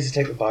 someone needs to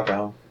take the bug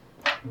arm.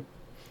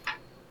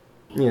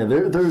 Yeah,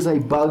 there's a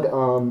bug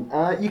arm.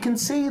 You can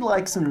see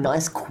like some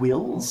nice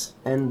quills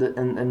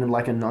and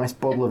like a nice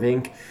bottle of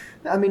ink.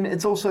 I mean,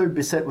 it's also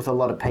beset with a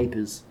lot of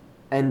papers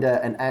and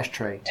an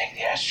ashtray. Take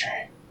the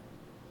ashtray.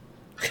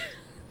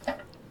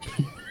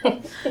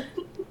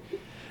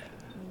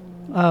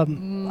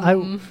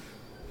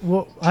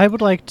 I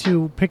would like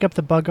to pick up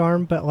the bug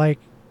arm, but like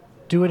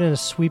do it in a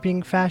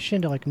sweeping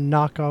fashion to like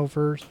knock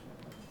over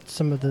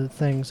some of the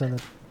things on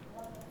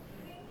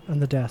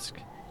the desk.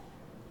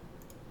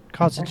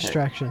 cause a Okay.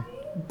 distraction.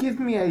 Give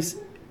me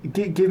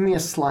a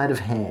sleight of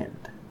hand.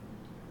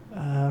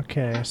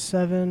 Okay,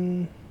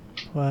 7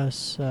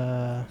 plus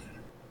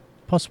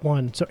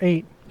 1, so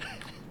 8.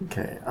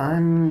 Okay,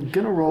 I'm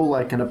gonna roll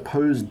like an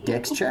opposed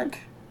dex check.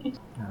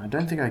 I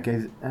don't think I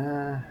gave.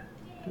 Don't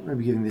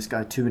remember giving this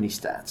guy too many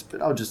stats,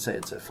 but I'll just say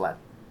it's a flat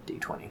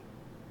d20.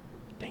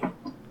 Dang it.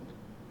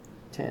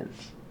 10.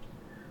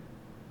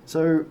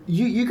 So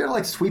you gotta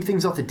like sweep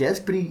things off the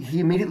desk, but he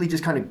immediately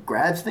just kind of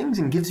grabs things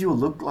and gives you a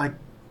look like,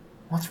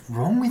 what's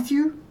wrong with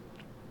you?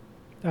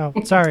 Oh,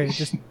 sorry.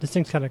 This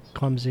thing's kind of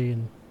clumsy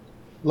and.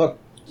 Look,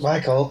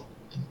 Michael,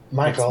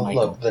 Michael.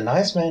 look, the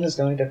nice man is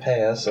going to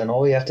pay us, and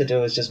all we have to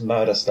do is just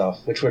murder stuff,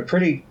 which we're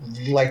pretty,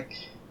 like,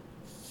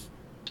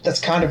 that's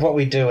kind of what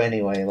we do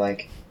anyway,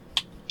 like,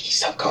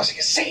 stop causing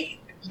a scene,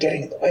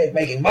 getting in the way of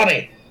making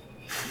money.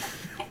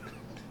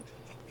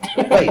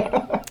 Wait, I hang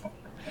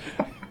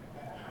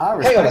on a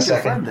respect your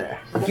second. friend there.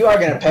 You are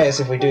going to pay us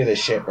if we do this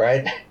shit,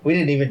 right? We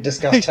didn't even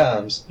discuss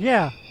terms.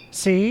 Yeah,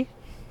 see?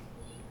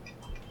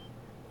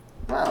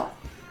 Well,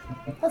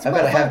 that's I about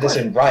better a fine have this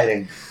question. in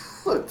writing.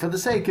 Look, for the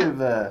sake of,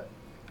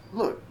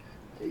 look,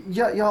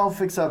 y'all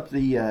fix up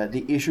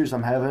the issues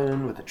I'm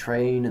having with the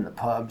train and the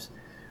pubs.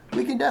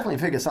 We can definitely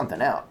figure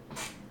something out.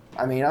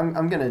 I mean,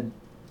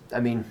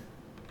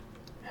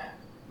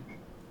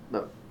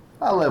 look,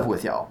 I'll live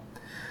with y'all.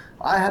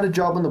 I had a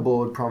job on the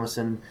board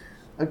promising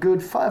a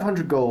good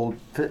 500 gold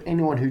for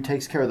anyone who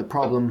takes care of the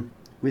problem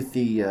with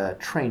the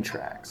train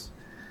tracks.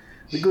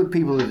 The good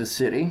people of the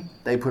city,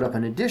 they put up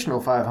an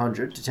additional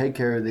 500 to take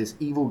care of this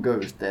evil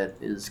ghost that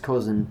is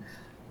causing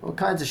all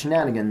kinds of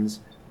shenanigans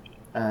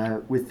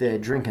with their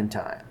drinking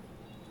time.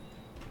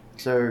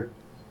 So,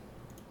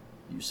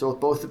 you sort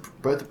both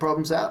the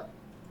problems out?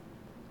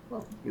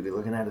 Well, you'll be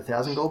looking at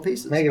 1,000 gold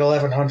pieces. Make it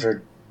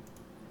 1,100.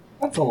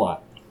 That's a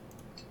lot.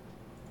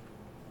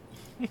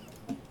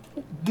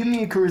 Give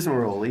me a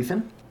charisma roll,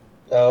 Ethan.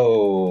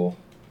 Oh.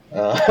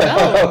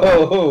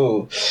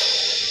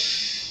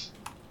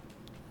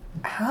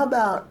 How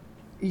about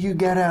you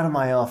get out of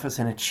my office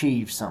and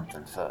achieve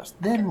something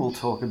first? Then we'll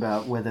talk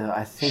about whether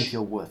I think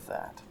you're worth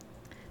that.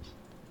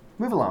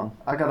 Move along.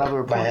 I got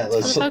other Man, appointments.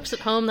 For let's- the folks at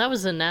home, that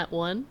was a nat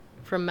 1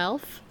 from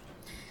Melf.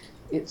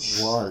 It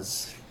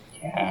was.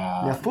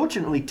 Now, Yeah.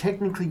 fortunately,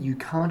 technically, you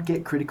can't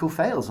get critical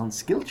fails on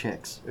skill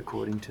checks,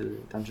 according to the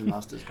Dungeon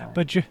Master's Guide.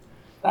 But just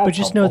That's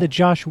know helpful. that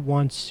Josh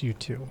wants you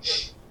to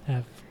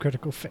have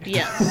critical faith.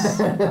 Yes.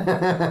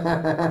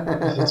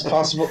 If it's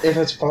possible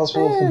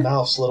for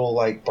Malf's little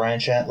like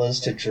branch antlers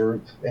to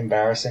droop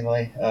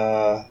embarrassingly,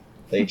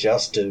 they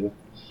just do.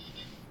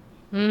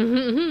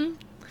 Mm-hmm.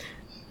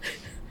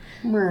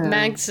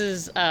 Max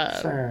is,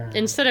 Sure.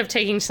 instead of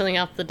taking something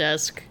off the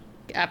desk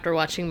after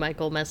watching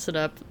Michael mess it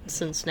up,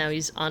 since now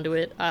he's onto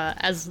it,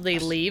 as they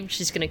leave,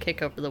 she's going to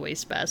kick over the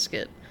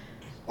wastebasket.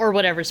 Or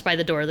whatever's by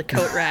the door, the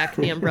coat rack,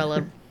 the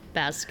umbrella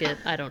basket,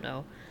 I don't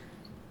know.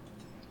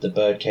 The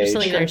birdcage.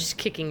 Something there, just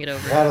kicking it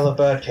over. Rattle the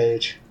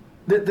birdcage.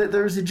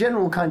 There's a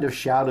general kind of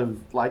shout of,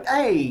 like,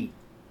 hey!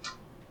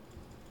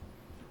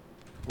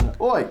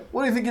 Oi,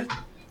 what do you think it...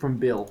 From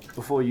Bill,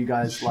 before you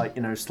guys, like,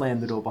 slam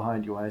the door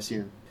behind you, I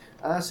assume.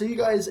 So you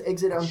guys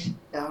exit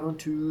out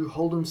onto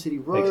Hold'em City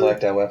Road. We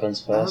collect our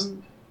weapons first.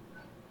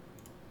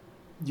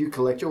 You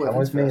collect your Come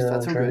weapons with me, first, little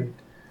that's all tree.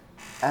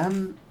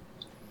 good.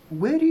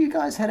 Where do you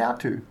guys head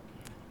out to?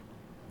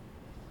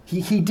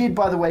 He did,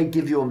 by the way,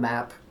 give you a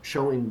map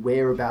showing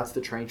whereabouts the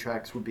train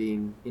tracks were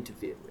being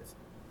interfered with.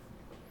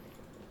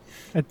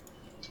 Do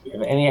you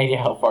have any idea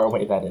how far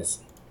away that is?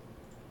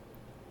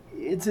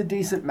 It's a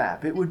decent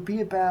map. It would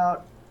be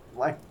about,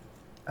 like,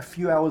 a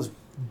few hours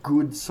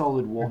good,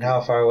 solid And walking.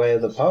 how far away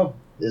the pub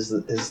is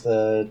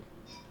the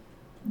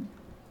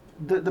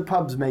The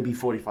pub's maybe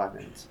 45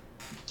 minutes.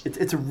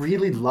 It's a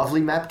really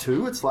lovely map,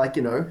 too. It's like,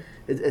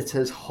 it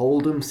says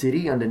Hold'em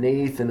City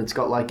underneath, and it's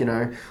got, like,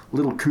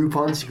 little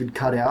coupons you could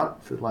cut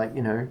out for, like,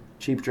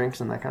 cheap drinks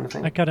and that kind of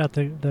thing. I cut out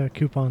the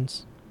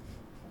coupons.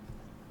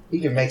 You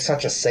can make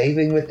such a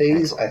saving with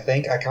these. I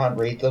think I can't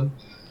read them.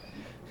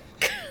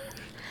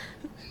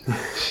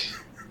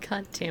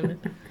 God damn it.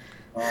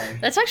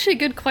 That's actually a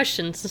good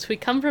question. Since we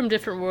come from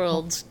different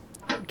worlds,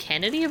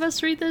 can any of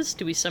us read this?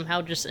 Do we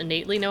somehow just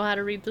innately know how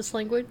to read this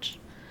language?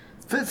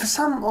 For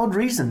some odd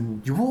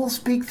reason, you all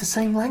speak the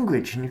same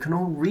language, and you can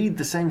all read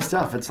the same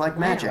stuff. It's like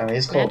magic. I mean,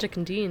 it's called Magic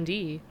and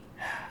D&D.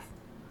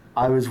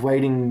 I was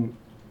waiting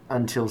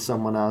until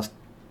someone asked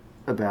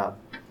about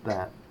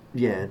that.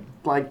 Yeah,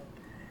 like,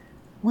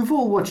 we've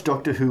all watched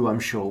Doctor Who, I'm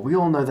sure. We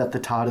all know that the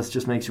TARDIS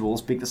just makes you all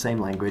speak the same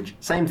language.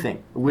 Same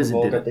thing. A We've wizard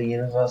all did got it. the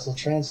universal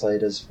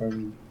translators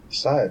from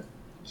Star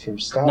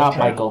Not Trek.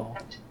 Michael.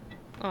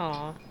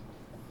 Aw.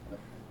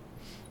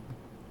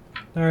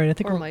 All right, I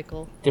think Or we're...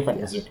 Michael. Different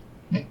Yes. wizard.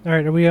 All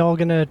right, are we all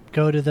gonna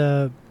go to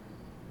the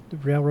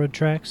railroad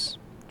tracks,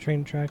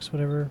 train tracks,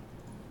 whatever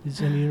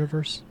is in the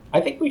universe? I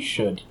think we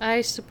should.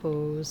 I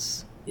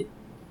suppose.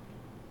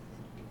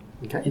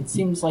 Okay, It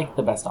seems like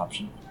the best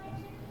option.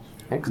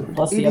 excellent.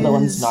 Plus, the It other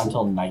one's is- not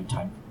until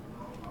nighttime.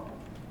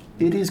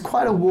 It is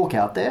quite a walk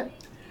out there.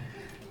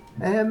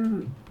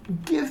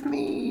 give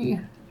me...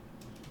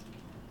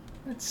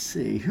 Let's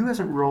see, who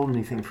hasn't rolled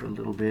anything for a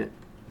little bit?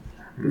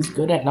 Who's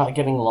good at not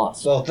getting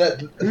lost? Well,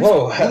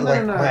 whoa!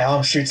 No. My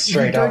arm shoots You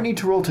straight don't up. need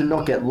to roll to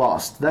not get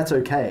lost. That's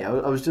okay.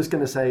 I was just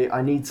going to say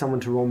I need someone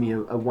to roll me a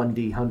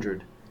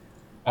 1d100.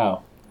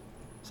 Oh.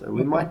 So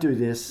we might do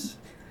this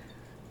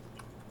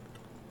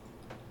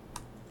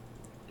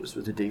just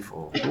with a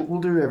d4.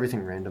 We'll do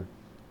everything random.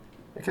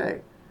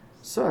 Okay.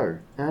 So,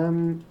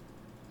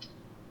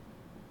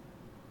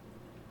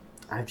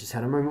 I've just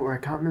had a moment where I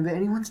can't remember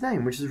anyone's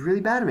name, which is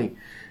really bad of me.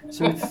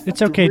 So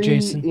It's okay, 3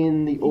 Jason.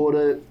 in the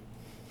order...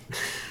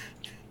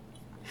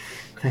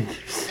 Thank you.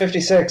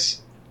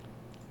 56.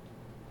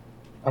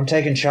 I'm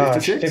taking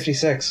charge.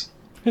 56?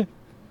 56.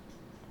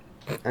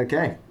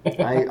 Okay,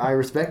 I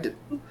respect it.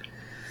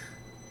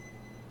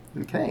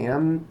 Okay,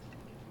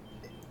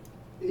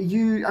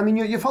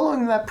 you're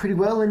following that pretty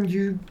well, and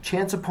you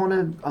chance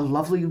upon a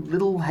lovely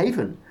little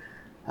haven.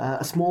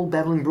 A small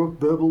babbling brook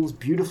burbles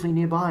beautifully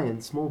nearby,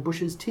 and small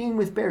bushes teem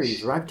with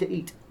berries ripe to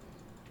eat.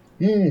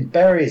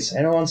 Berries.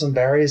 Anyone want some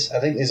berries? I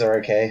think these are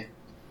okay.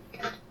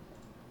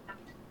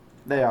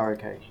 They are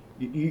okay.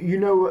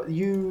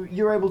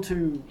 You're able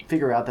to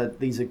figure out that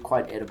these are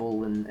quite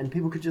edible, and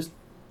people could just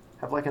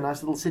have like a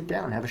nice little sit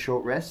down, have a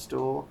short rest,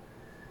 or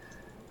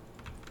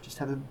just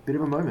have a bit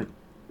of a moment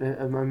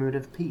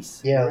of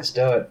peace. Yeah, let's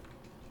do it.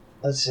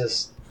 Let's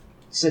just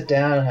sit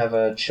down and have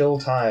a chill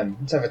time.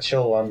 Let's have a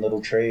chill on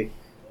little tree.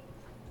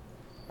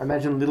 I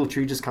imagine Little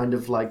Tree just kind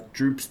of like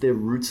droops their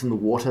roots in the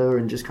water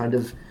and just kind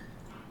of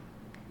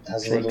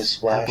Has a little shakes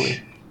splash.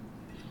 happily.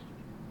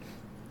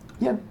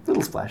 Yeah,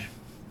 little splash.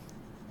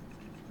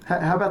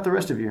 How about the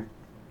rest of you?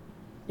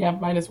 Yeah,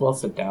 might as well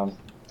sit down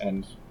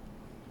and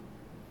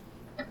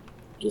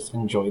just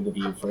enjoy the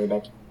view for a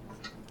bit.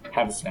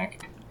 Have a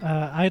snack.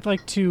 I'd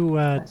like to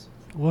Nice.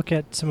 look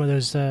at some of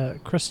those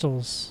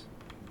crystals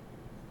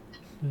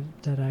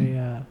that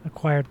I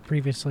acquired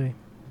previously.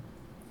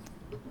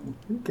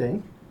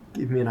 Okay,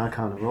 give me an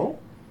Arcana roll.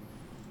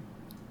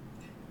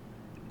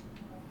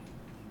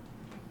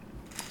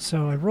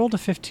 So I rolled a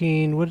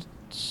 15,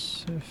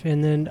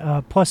 and then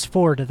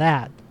 +4 to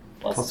that.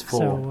 Plus 4.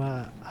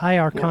 So high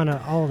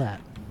Arcana, all that.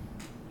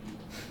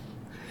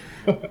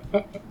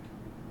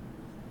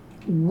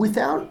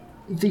 Without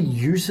the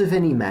use of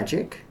any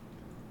magic,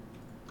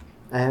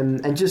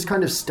 and just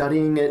kind of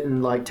studying it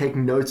and like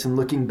taking notes and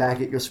looking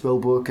back at your spell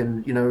book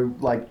and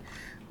like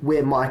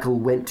where Michael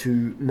went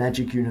to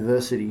Magic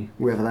University,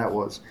 wherever that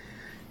was,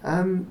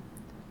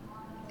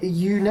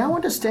 you now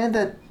understand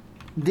that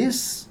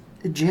this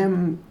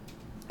gem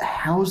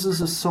houses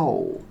a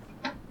soul.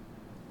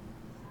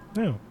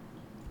 Oh.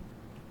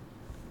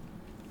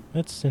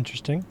 That's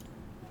interesting.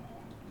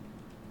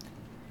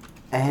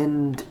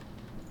 And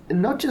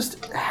not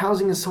just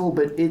housing a soul,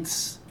 but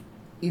it's,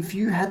 if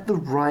you had the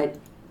right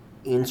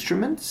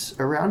instruments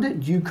around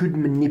it, you could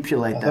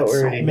manipulate I that thought we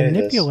soul. already knew this.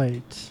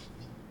 Manipulate.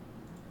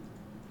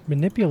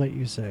 Manipulate,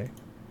 you say?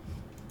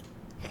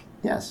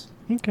 Yes.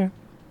 Okay.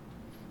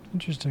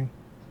 Interesting.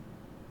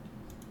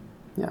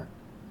 Yeah.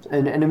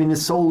 And I mean, the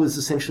soul is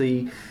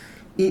essentially,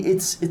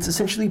 it's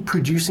essentially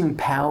producing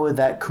power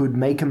that could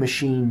make a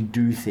machine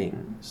do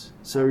things.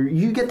 So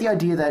you get the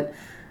idea that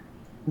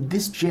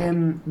this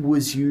gem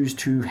was used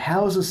to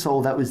house a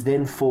soul that was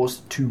then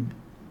forced to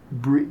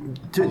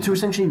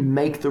essentially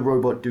make the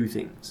robot do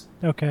things.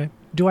 Okay.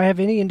 Do I have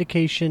any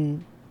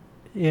indication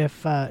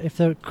if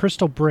the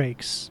crystal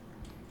breaks,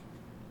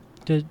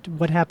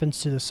 what happens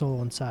to the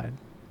soul inside?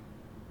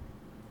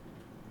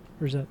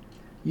 Or is that...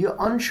 You're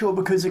unsure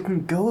because it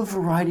can go a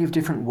variety of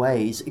different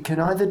ways. It can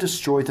either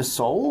destroy the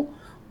soul,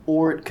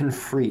 or it can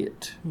free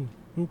it.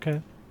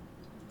 Okay.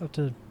 Have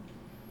to...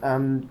 I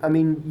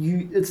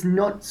mean, it's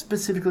not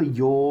specifically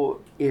your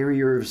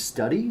area of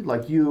study.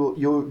 Like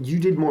you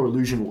did more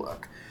illusion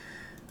work.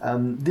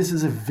 This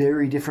is a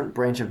very different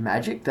branch of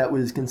magic that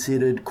was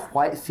considered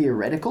quite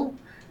theoretical,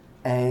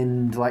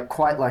 and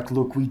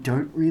look, we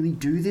don't really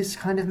do this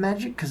kind of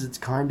magic because it's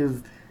kind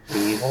of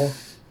Evil.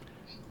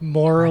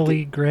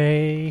 Morally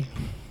gray.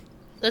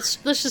 Let's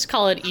just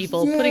call it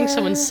evil. Yeah. Putting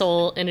someone's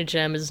soul in a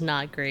gem is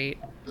not great.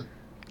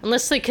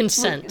 Unless they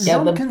consent. Yeah,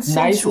 the Non-consensually.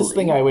 nicest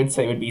thing I would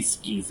say would be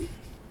skeezy.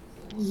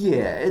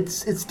 Yeah,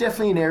 it's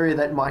definitely an area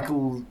that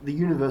the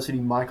university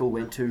Michael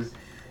went to,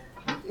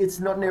 it's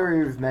not an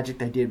area of magic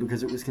they did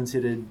because it was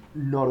considered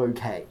not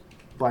okay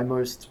by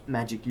most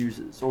magic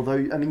users.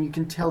 Although, I mean, you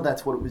can tell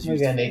that's what it was We're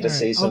used going to for. need to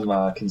see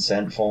some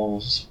consent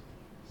forms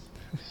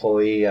before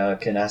we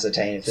can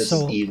ascertain if this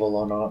So- is evil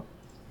or not.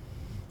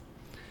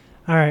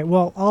 All right.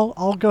 Well,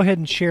 I'll go ahead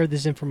and share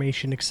this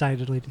information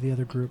excitedly to the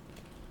other group,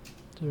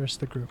 to the rest of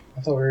the group.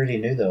 I thought we already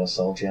knew there were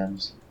soul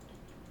gems.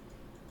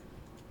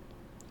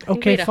 I think we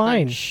Okay, had a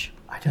fine. hunch.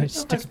 I don't know if I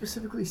Stick-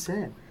 specifically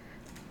said.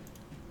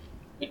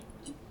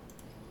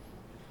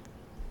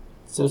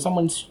 So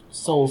someone's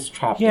soul's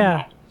trapped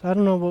Yeah. I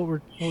don't know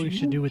what we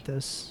should do with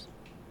this.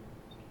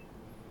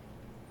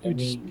 in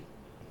that. I mean,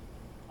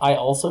 I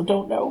also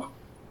don't know.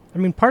 I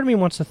mean, part of me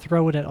wants to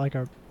throw it at like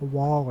a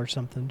wall or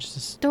something.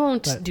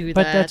 Don't but, do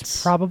but that.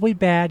 that's probably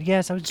bad.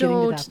 Yes, I was getting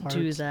to that Don't part.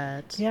 do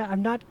that. Yeah,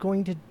 I'm not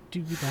going to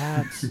do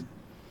that.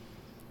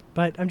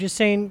 But I'm just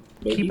saying,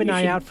 Maybe keep an you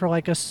eye should- out for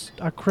like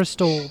a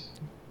crystal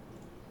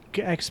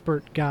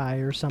expert guy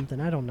or something.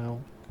 I don't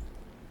know.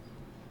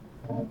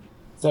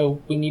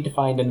 So we need to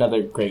find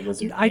another great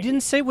wizard. I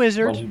didn't say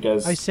wizard. One who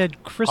does I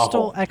said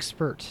crystal Oh.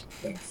 expert.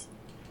 things.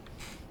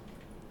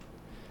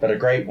 But a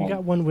great We one.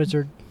 got one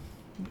wizard.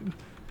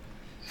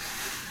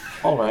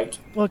 All right.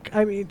 Look,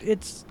 I mean,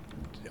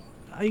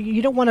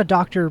 you don't want a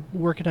doctor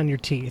working on your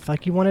teeth.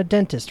 Like, you want a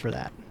dentist for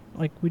that.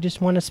 Like, we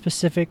just want a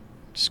specific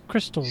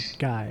crystal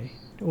guy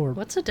or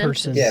What's a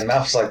person. dentist? Yeah,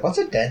 Mouth's like, what's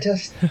a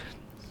dentist?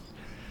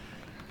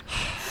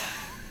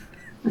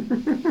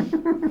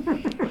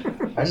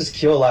 I just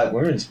cure like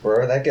wounds,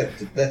 bro.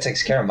 That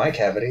takes care of my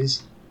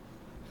cavities.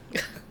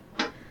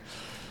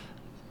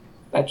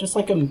 That's just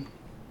like a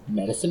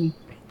medicine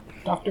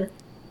doctor.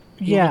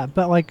 Yeah,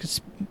 but like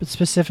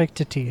specific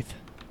to teeth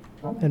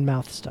and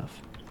mouth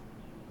stuff.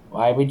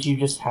 Why would you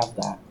just have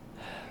that?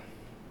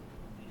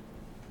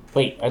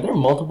 Wait, are there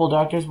multiple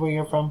doctors where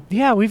you're from?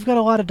 Yeah, we've got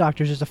a lot of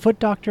doctors. There's a foot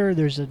doctor.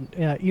 There's an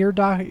ear,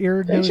 nose, you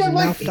have, and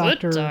like, mouth Foot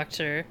doctor.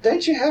 doctor.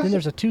 Don't you Then have?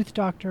 there's a tooth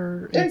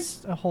doctor. Don't-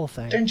 It's a whole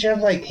thing. Don't you have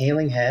like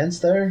healing hands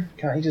though?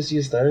 Can't you just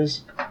use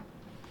those?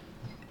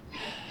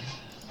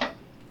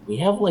 We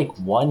have like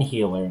one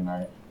healer in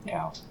our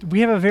town.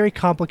 We have a very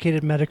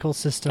complicated medical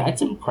system.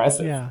 That's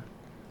impressive. Yeah.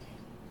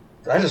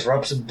 I just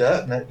rub some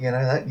dirt in it. You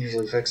know that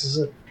usually fixes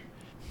it.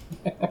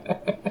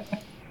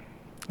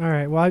 All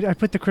right. Well, I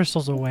put the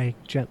crystals away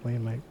gently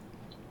in my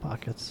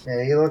pockets.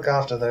 Yeah, you look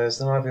after those.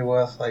 They might be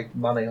worth like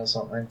money or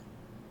something.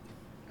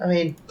 I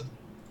mean,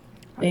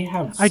 They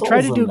have. I try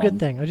to souls do in a good them.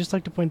 thing. I just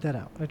like to point that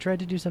out. I tried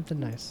to do something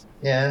nice.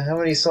 yeah. How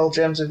many soul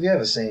gems have you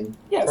ever seen?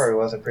 Yes. Probably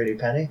worth a pretty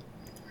penny.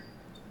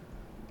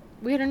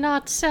 We are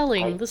not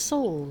selling I- the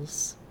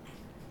souls.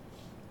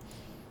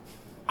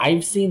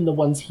 I've seen the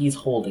ones he's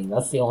holding.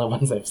 That's the only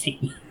ones I've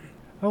seen.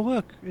 Oh,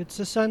 look. It's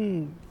the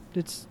sun.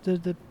 It's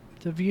the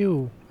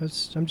view. I'm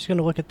just going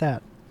to look at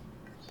that.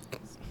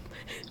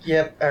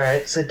 Yep. All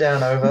right. Sit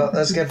down, over.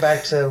 Let's get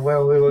back to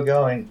where we were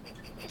going.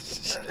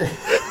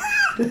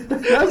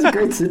 That was a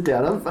great sit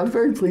down. I'm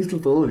very pleased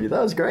with all of you.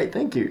 That was great.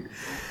 Thank you.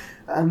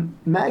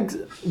 Mags,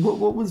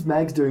 what was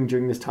Mags doing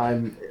during this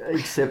time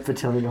except for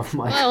telling off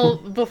Michael?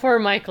 Well, before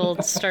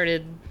Michael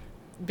started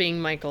being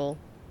Michael,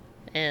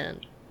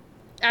 and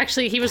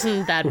actually he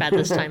wasn't that bad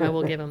this time. I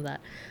will give him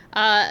that.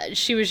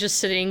 She was just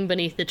sitting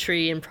beneath the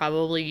tree and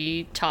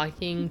probably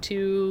talking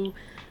to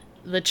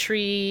the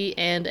tree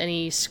and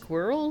any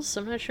squirrels.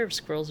 I'm not sure if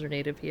squirrels are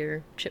native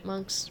here.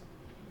 Chipmunks.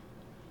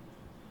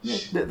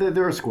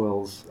 There are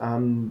squirrels. I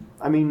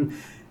mean,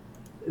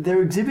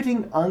 they're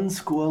exhibiting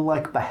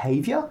unsquirrel-like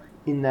behavior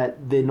in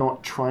that they're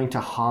not trying to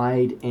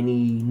hide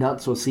any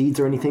nuts or seeds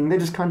or anything. They're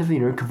just kind of,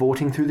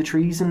 cavorting through the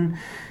trees and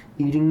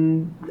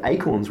eating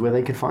acorns where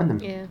they could find them.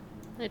 Yeah,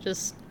 I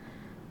just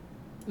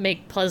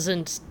make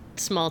pleasant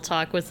small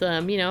talk with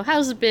them.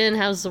 How's it been?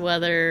 How's the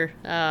weather?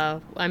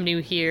 I'm new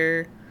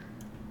here.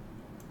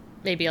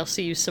 Maybe I'll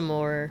see you some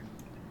more.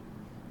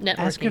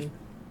 Networking.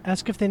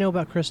 Ask if they know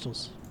about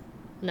crystals.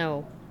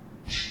 No.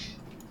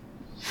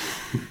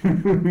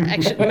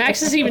 Actually,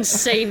 Max doesn't even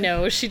say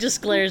no. She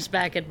just glares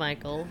back at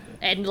Michael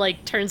and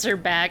turns her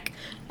back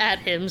at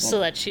him so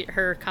that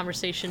her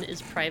conversation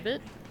is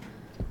private.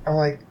 I'm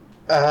like,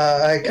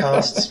 I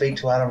can't speak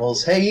to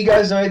animals. Hey, you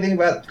guys know anything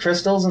about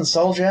crystals and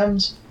soul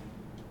gems?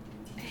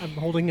 I'm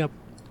holding up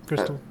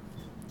crystal.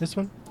 This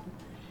one?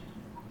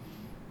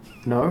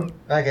 No?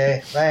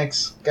 Okay,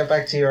 thanks. Get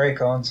back to your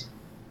acorns.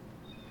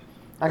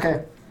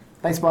 Okay.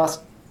 Thanks, boss.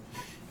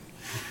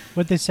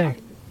 What'd they say?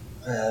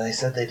 They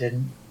said they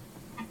didn't.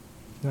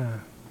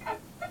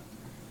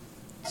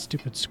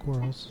 Stupid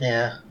squirrels.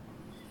 Yeah.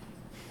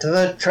 To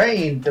the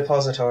train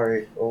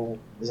depository. Oh,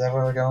 is that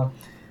where we're going?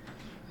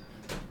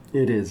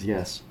 It is,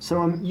 yes.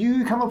 So,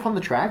 you come upon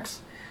the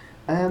tracks.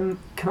 Can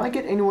I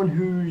get anyone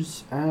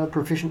who's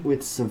proficient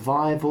with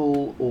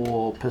survival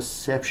or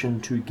perception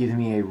to give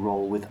me a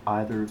roll with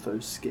either of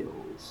those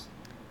skills?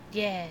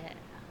 Yeah.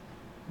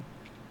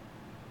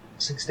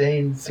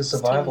 16 for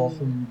survival.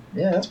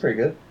 Yeah, that's pretty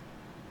good.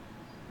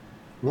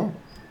 Yeah.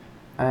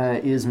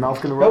 Is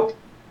Malf gonna roll? Nope.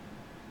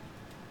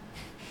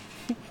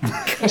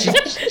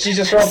 she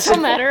just rolled As a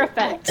matter of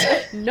fact,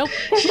 nope.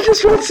 She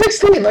just rolled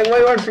 16, like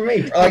way one for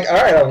me. Like,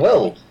 alright, I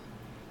will.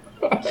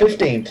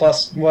 15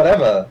 plus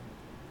whatever.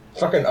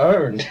 Fucking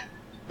owned.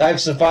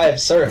 I've survived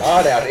so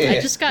hard out here.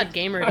 I just got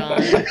gamered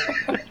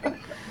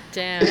on.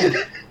 Damn.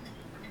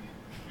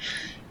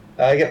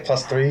 I get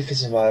plus 3 for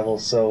survival,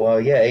 so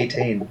yeah,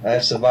 18.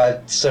 I've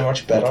survived so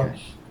much better.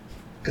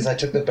 Because I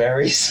took the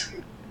berries.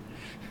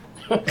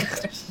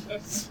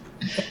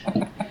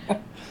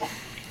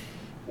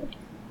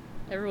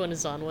 Everyone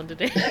is on one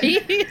today.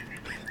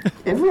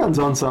 Everyone's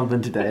on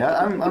something today.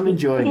 I'm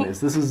enjoying this.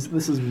 This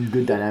is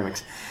good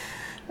dynamics.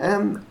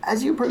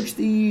 As you approach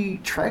the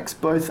tracks,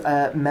 both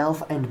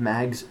Malf and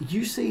Mags,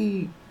 you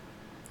see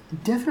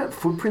definite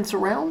footprints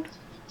around.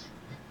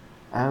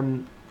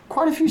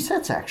 Quite a few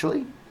sets,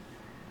 actually.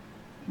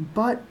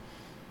 But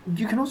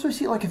you can also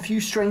see like a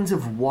few strands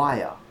of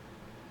wire.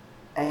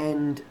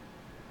 And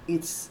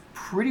it's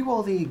pretty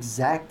well the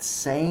exact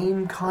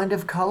same kind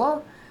of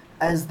color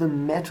as the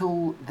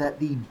metal that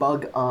the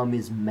bug arm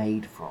is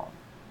made from.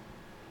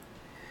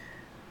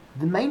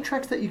 The main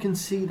tracks that you can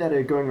see that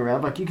are going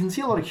around, like you can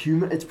see a lot of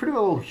it's pretty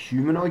well all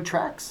humanoid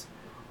tracks,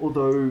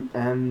 although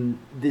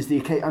there's the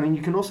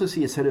you can also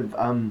see a set of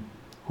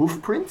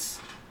hoof prints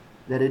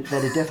that are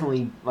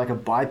definitely like a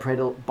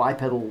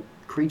bipedal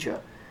creature.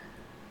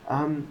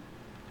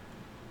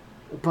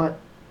 But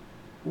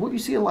what you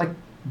see are like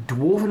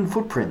dwarven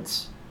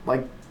footprints,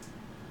 like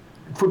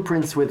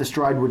footprints where the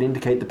stride would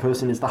indicate the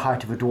person is the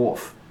height of a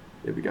dwarf.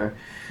 There we go.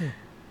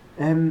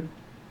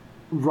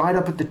 Right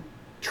up at the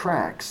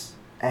tracks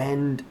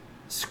and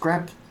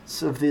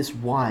scraps of this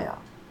wire.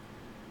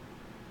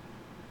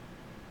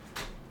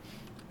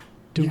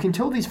 You can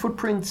tell these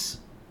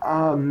footprints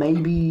are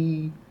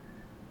maybe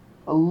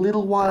a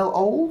little while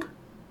old.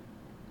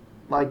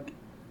 Like,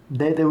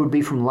 they would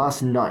be from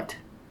last night.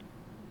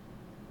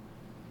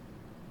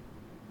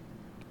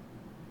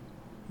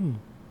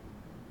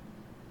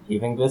 You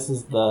think this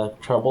is the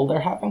trouble they're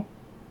having?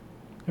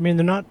 I mean,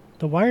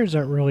 the wires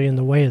aren't really in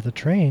the way of the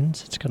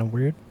trains. It's kind of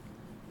weird.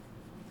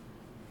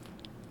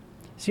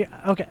 See,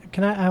 okay,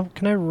 can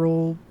I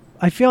roll?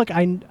 I feel like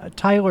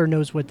Tyler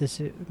knows what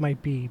this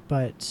might be,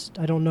 but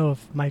I don't know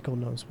if Michael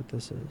knows what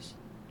this is.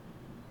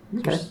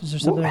 Okay. Is there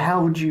something?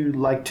 How would you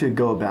like to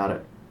go about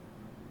it?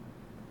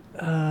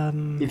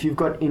 If you've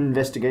got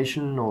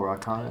investigation or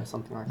arcana,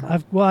 something like that.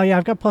 I've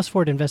got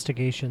 +4 to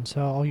investigation,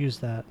 so I'll use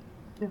that.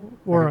 Yeah.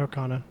 Or Okay.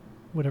 arcana,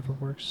 whatever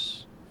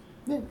works.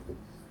 Yeah.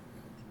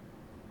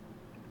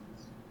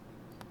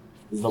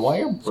 Is the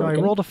wire broken? So I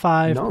rolled a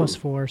 5 No.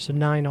 +4, so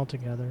 9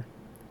 altogether.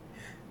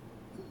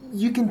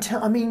 You can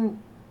tell.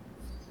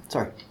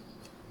 Sorry.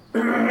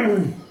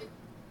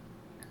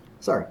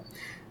 Sorry.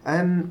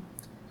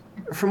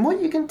 From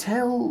what you can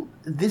tell,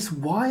 this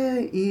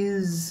wire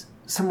is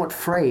somewhat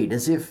frayed,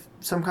 as if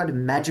some kind of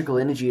magical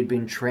energy had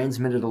been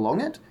transmitted along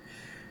it.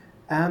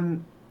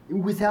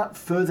 Without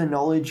further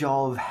knowledge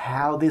of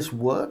how this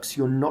works,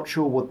 you're not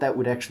sure what that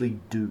would actually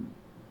do.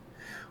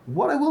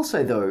 What I will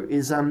say, though,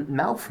 is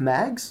Malf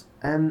Mags,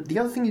 the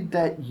other thing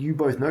that you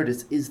both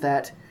notice is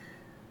that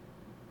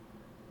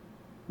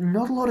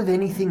not a lot of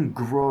anything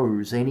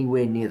grows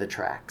anywhere near the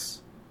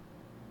tracks.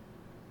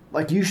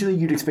 Like, usually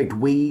you'd expect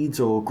weeds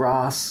or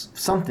grass,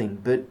 something,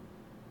 but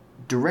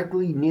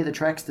directly near the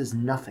tracks there's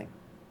nothing.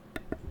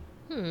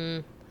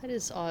 That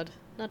is odd.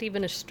 Not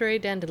even a stray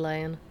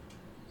dandelion.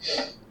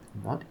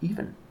 Not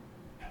even.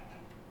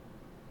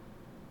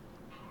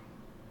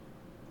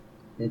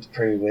 It's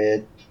pretty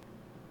weird.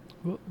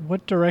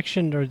 What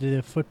direction do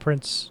the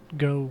footprints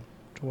go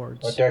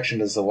towards? What direction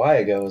does the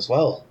wire go as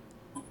well?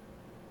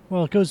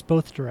 Well, it goes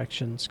both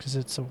directions because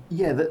it's a.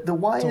 Yeah, the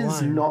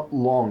wire's line. not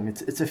long.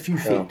 It's a few Oh.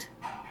 feet.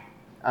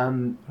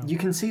 You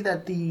can see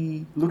that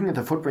looking at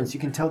the footprints, you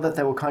can tell that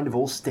they were kind of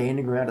all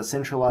standing around a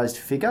centralized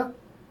figure.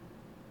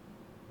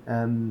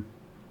 And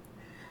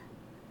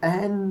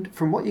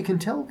from what you can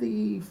tell,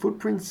 the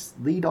footprints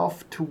lead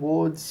off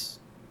towards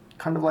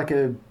kind of like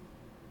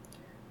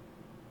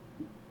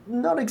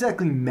not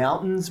exactly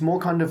mountains, more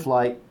kind of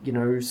like,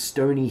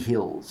 stony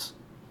hills.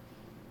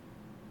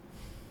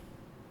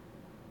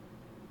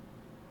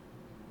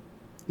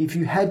 If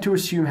you had to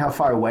assume how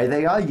far away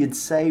they are, you'd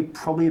say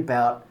probably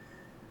about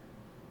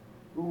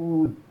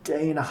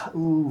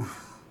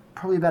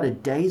probably about a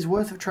day's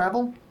worth of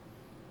travel.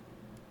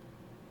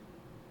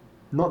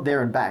 Not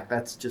there and back,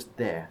 that's just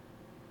there.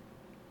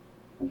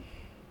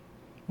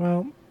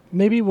 Well,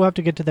 maybe we'll have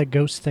to get to that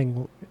ghost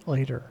thing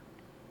later.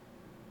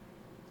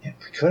 Yeah,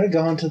 we could have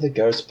gone to the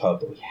ghost pub,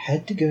 but we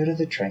had to go to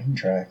the train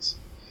tracks.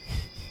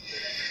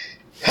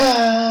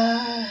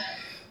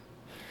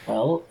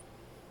 Well,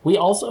 we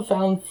also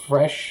found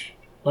fresh,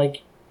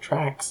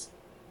 tracks.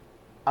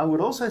 I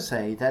would also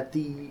say that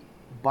the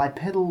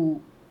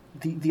bipedal...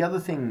 The other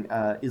thing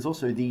is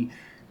also the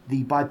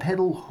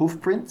bipedal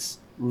hoof prints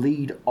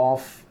lead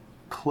off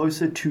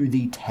closer to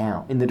the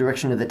town, in the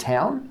direction of the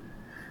town,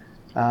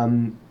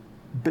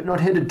 but not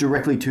headed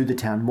directly to the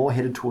town, more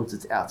headed towards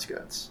its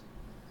outskirts.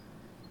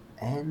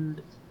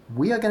 And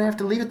we are going to have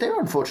to leave it there,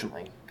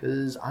 unfortunately,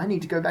 because I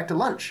need to go back to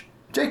lunch.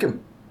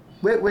 Jacob,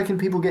 where can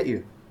people get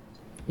you?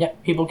 Yeah,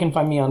 people can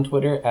find me on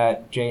Twitter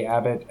at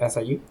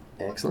JAbbottSIU.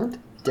 Excellent.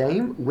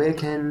 Dame, where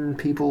can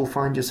people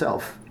find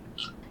yourself?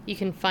 You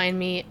can find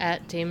me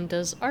at Dame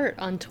Does Art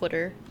on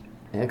Twitter.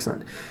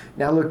 Excellent.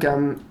 Now look,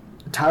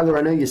 Tyler,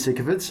 I know you're sick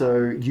of it,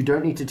 so you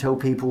don't need to tell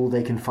people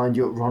they can find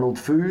you at Ronald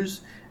Foos,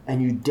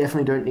 and you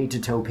definitely don't need to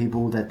tell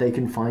people that they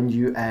can find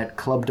you at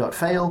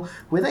club.fail,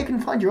 where they can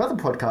find your other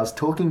podcast,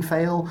 Talking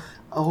Fail,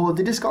 or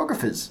The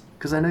Discographers,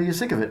 because I know you're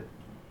sick of it.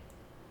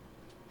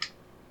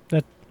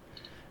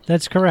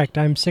 That's correct.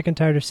 I'm sick and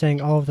tired of saying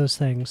all of those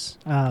things.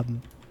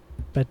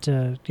 But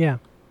yeah,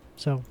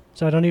 so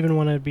I don't even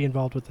want to be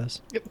involved with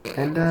this.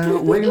 And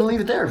we're going to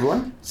leave it there,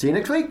 everyone. See you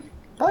next week.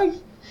 Bye.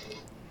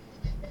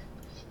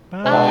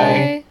 Bye.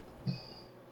 Bye.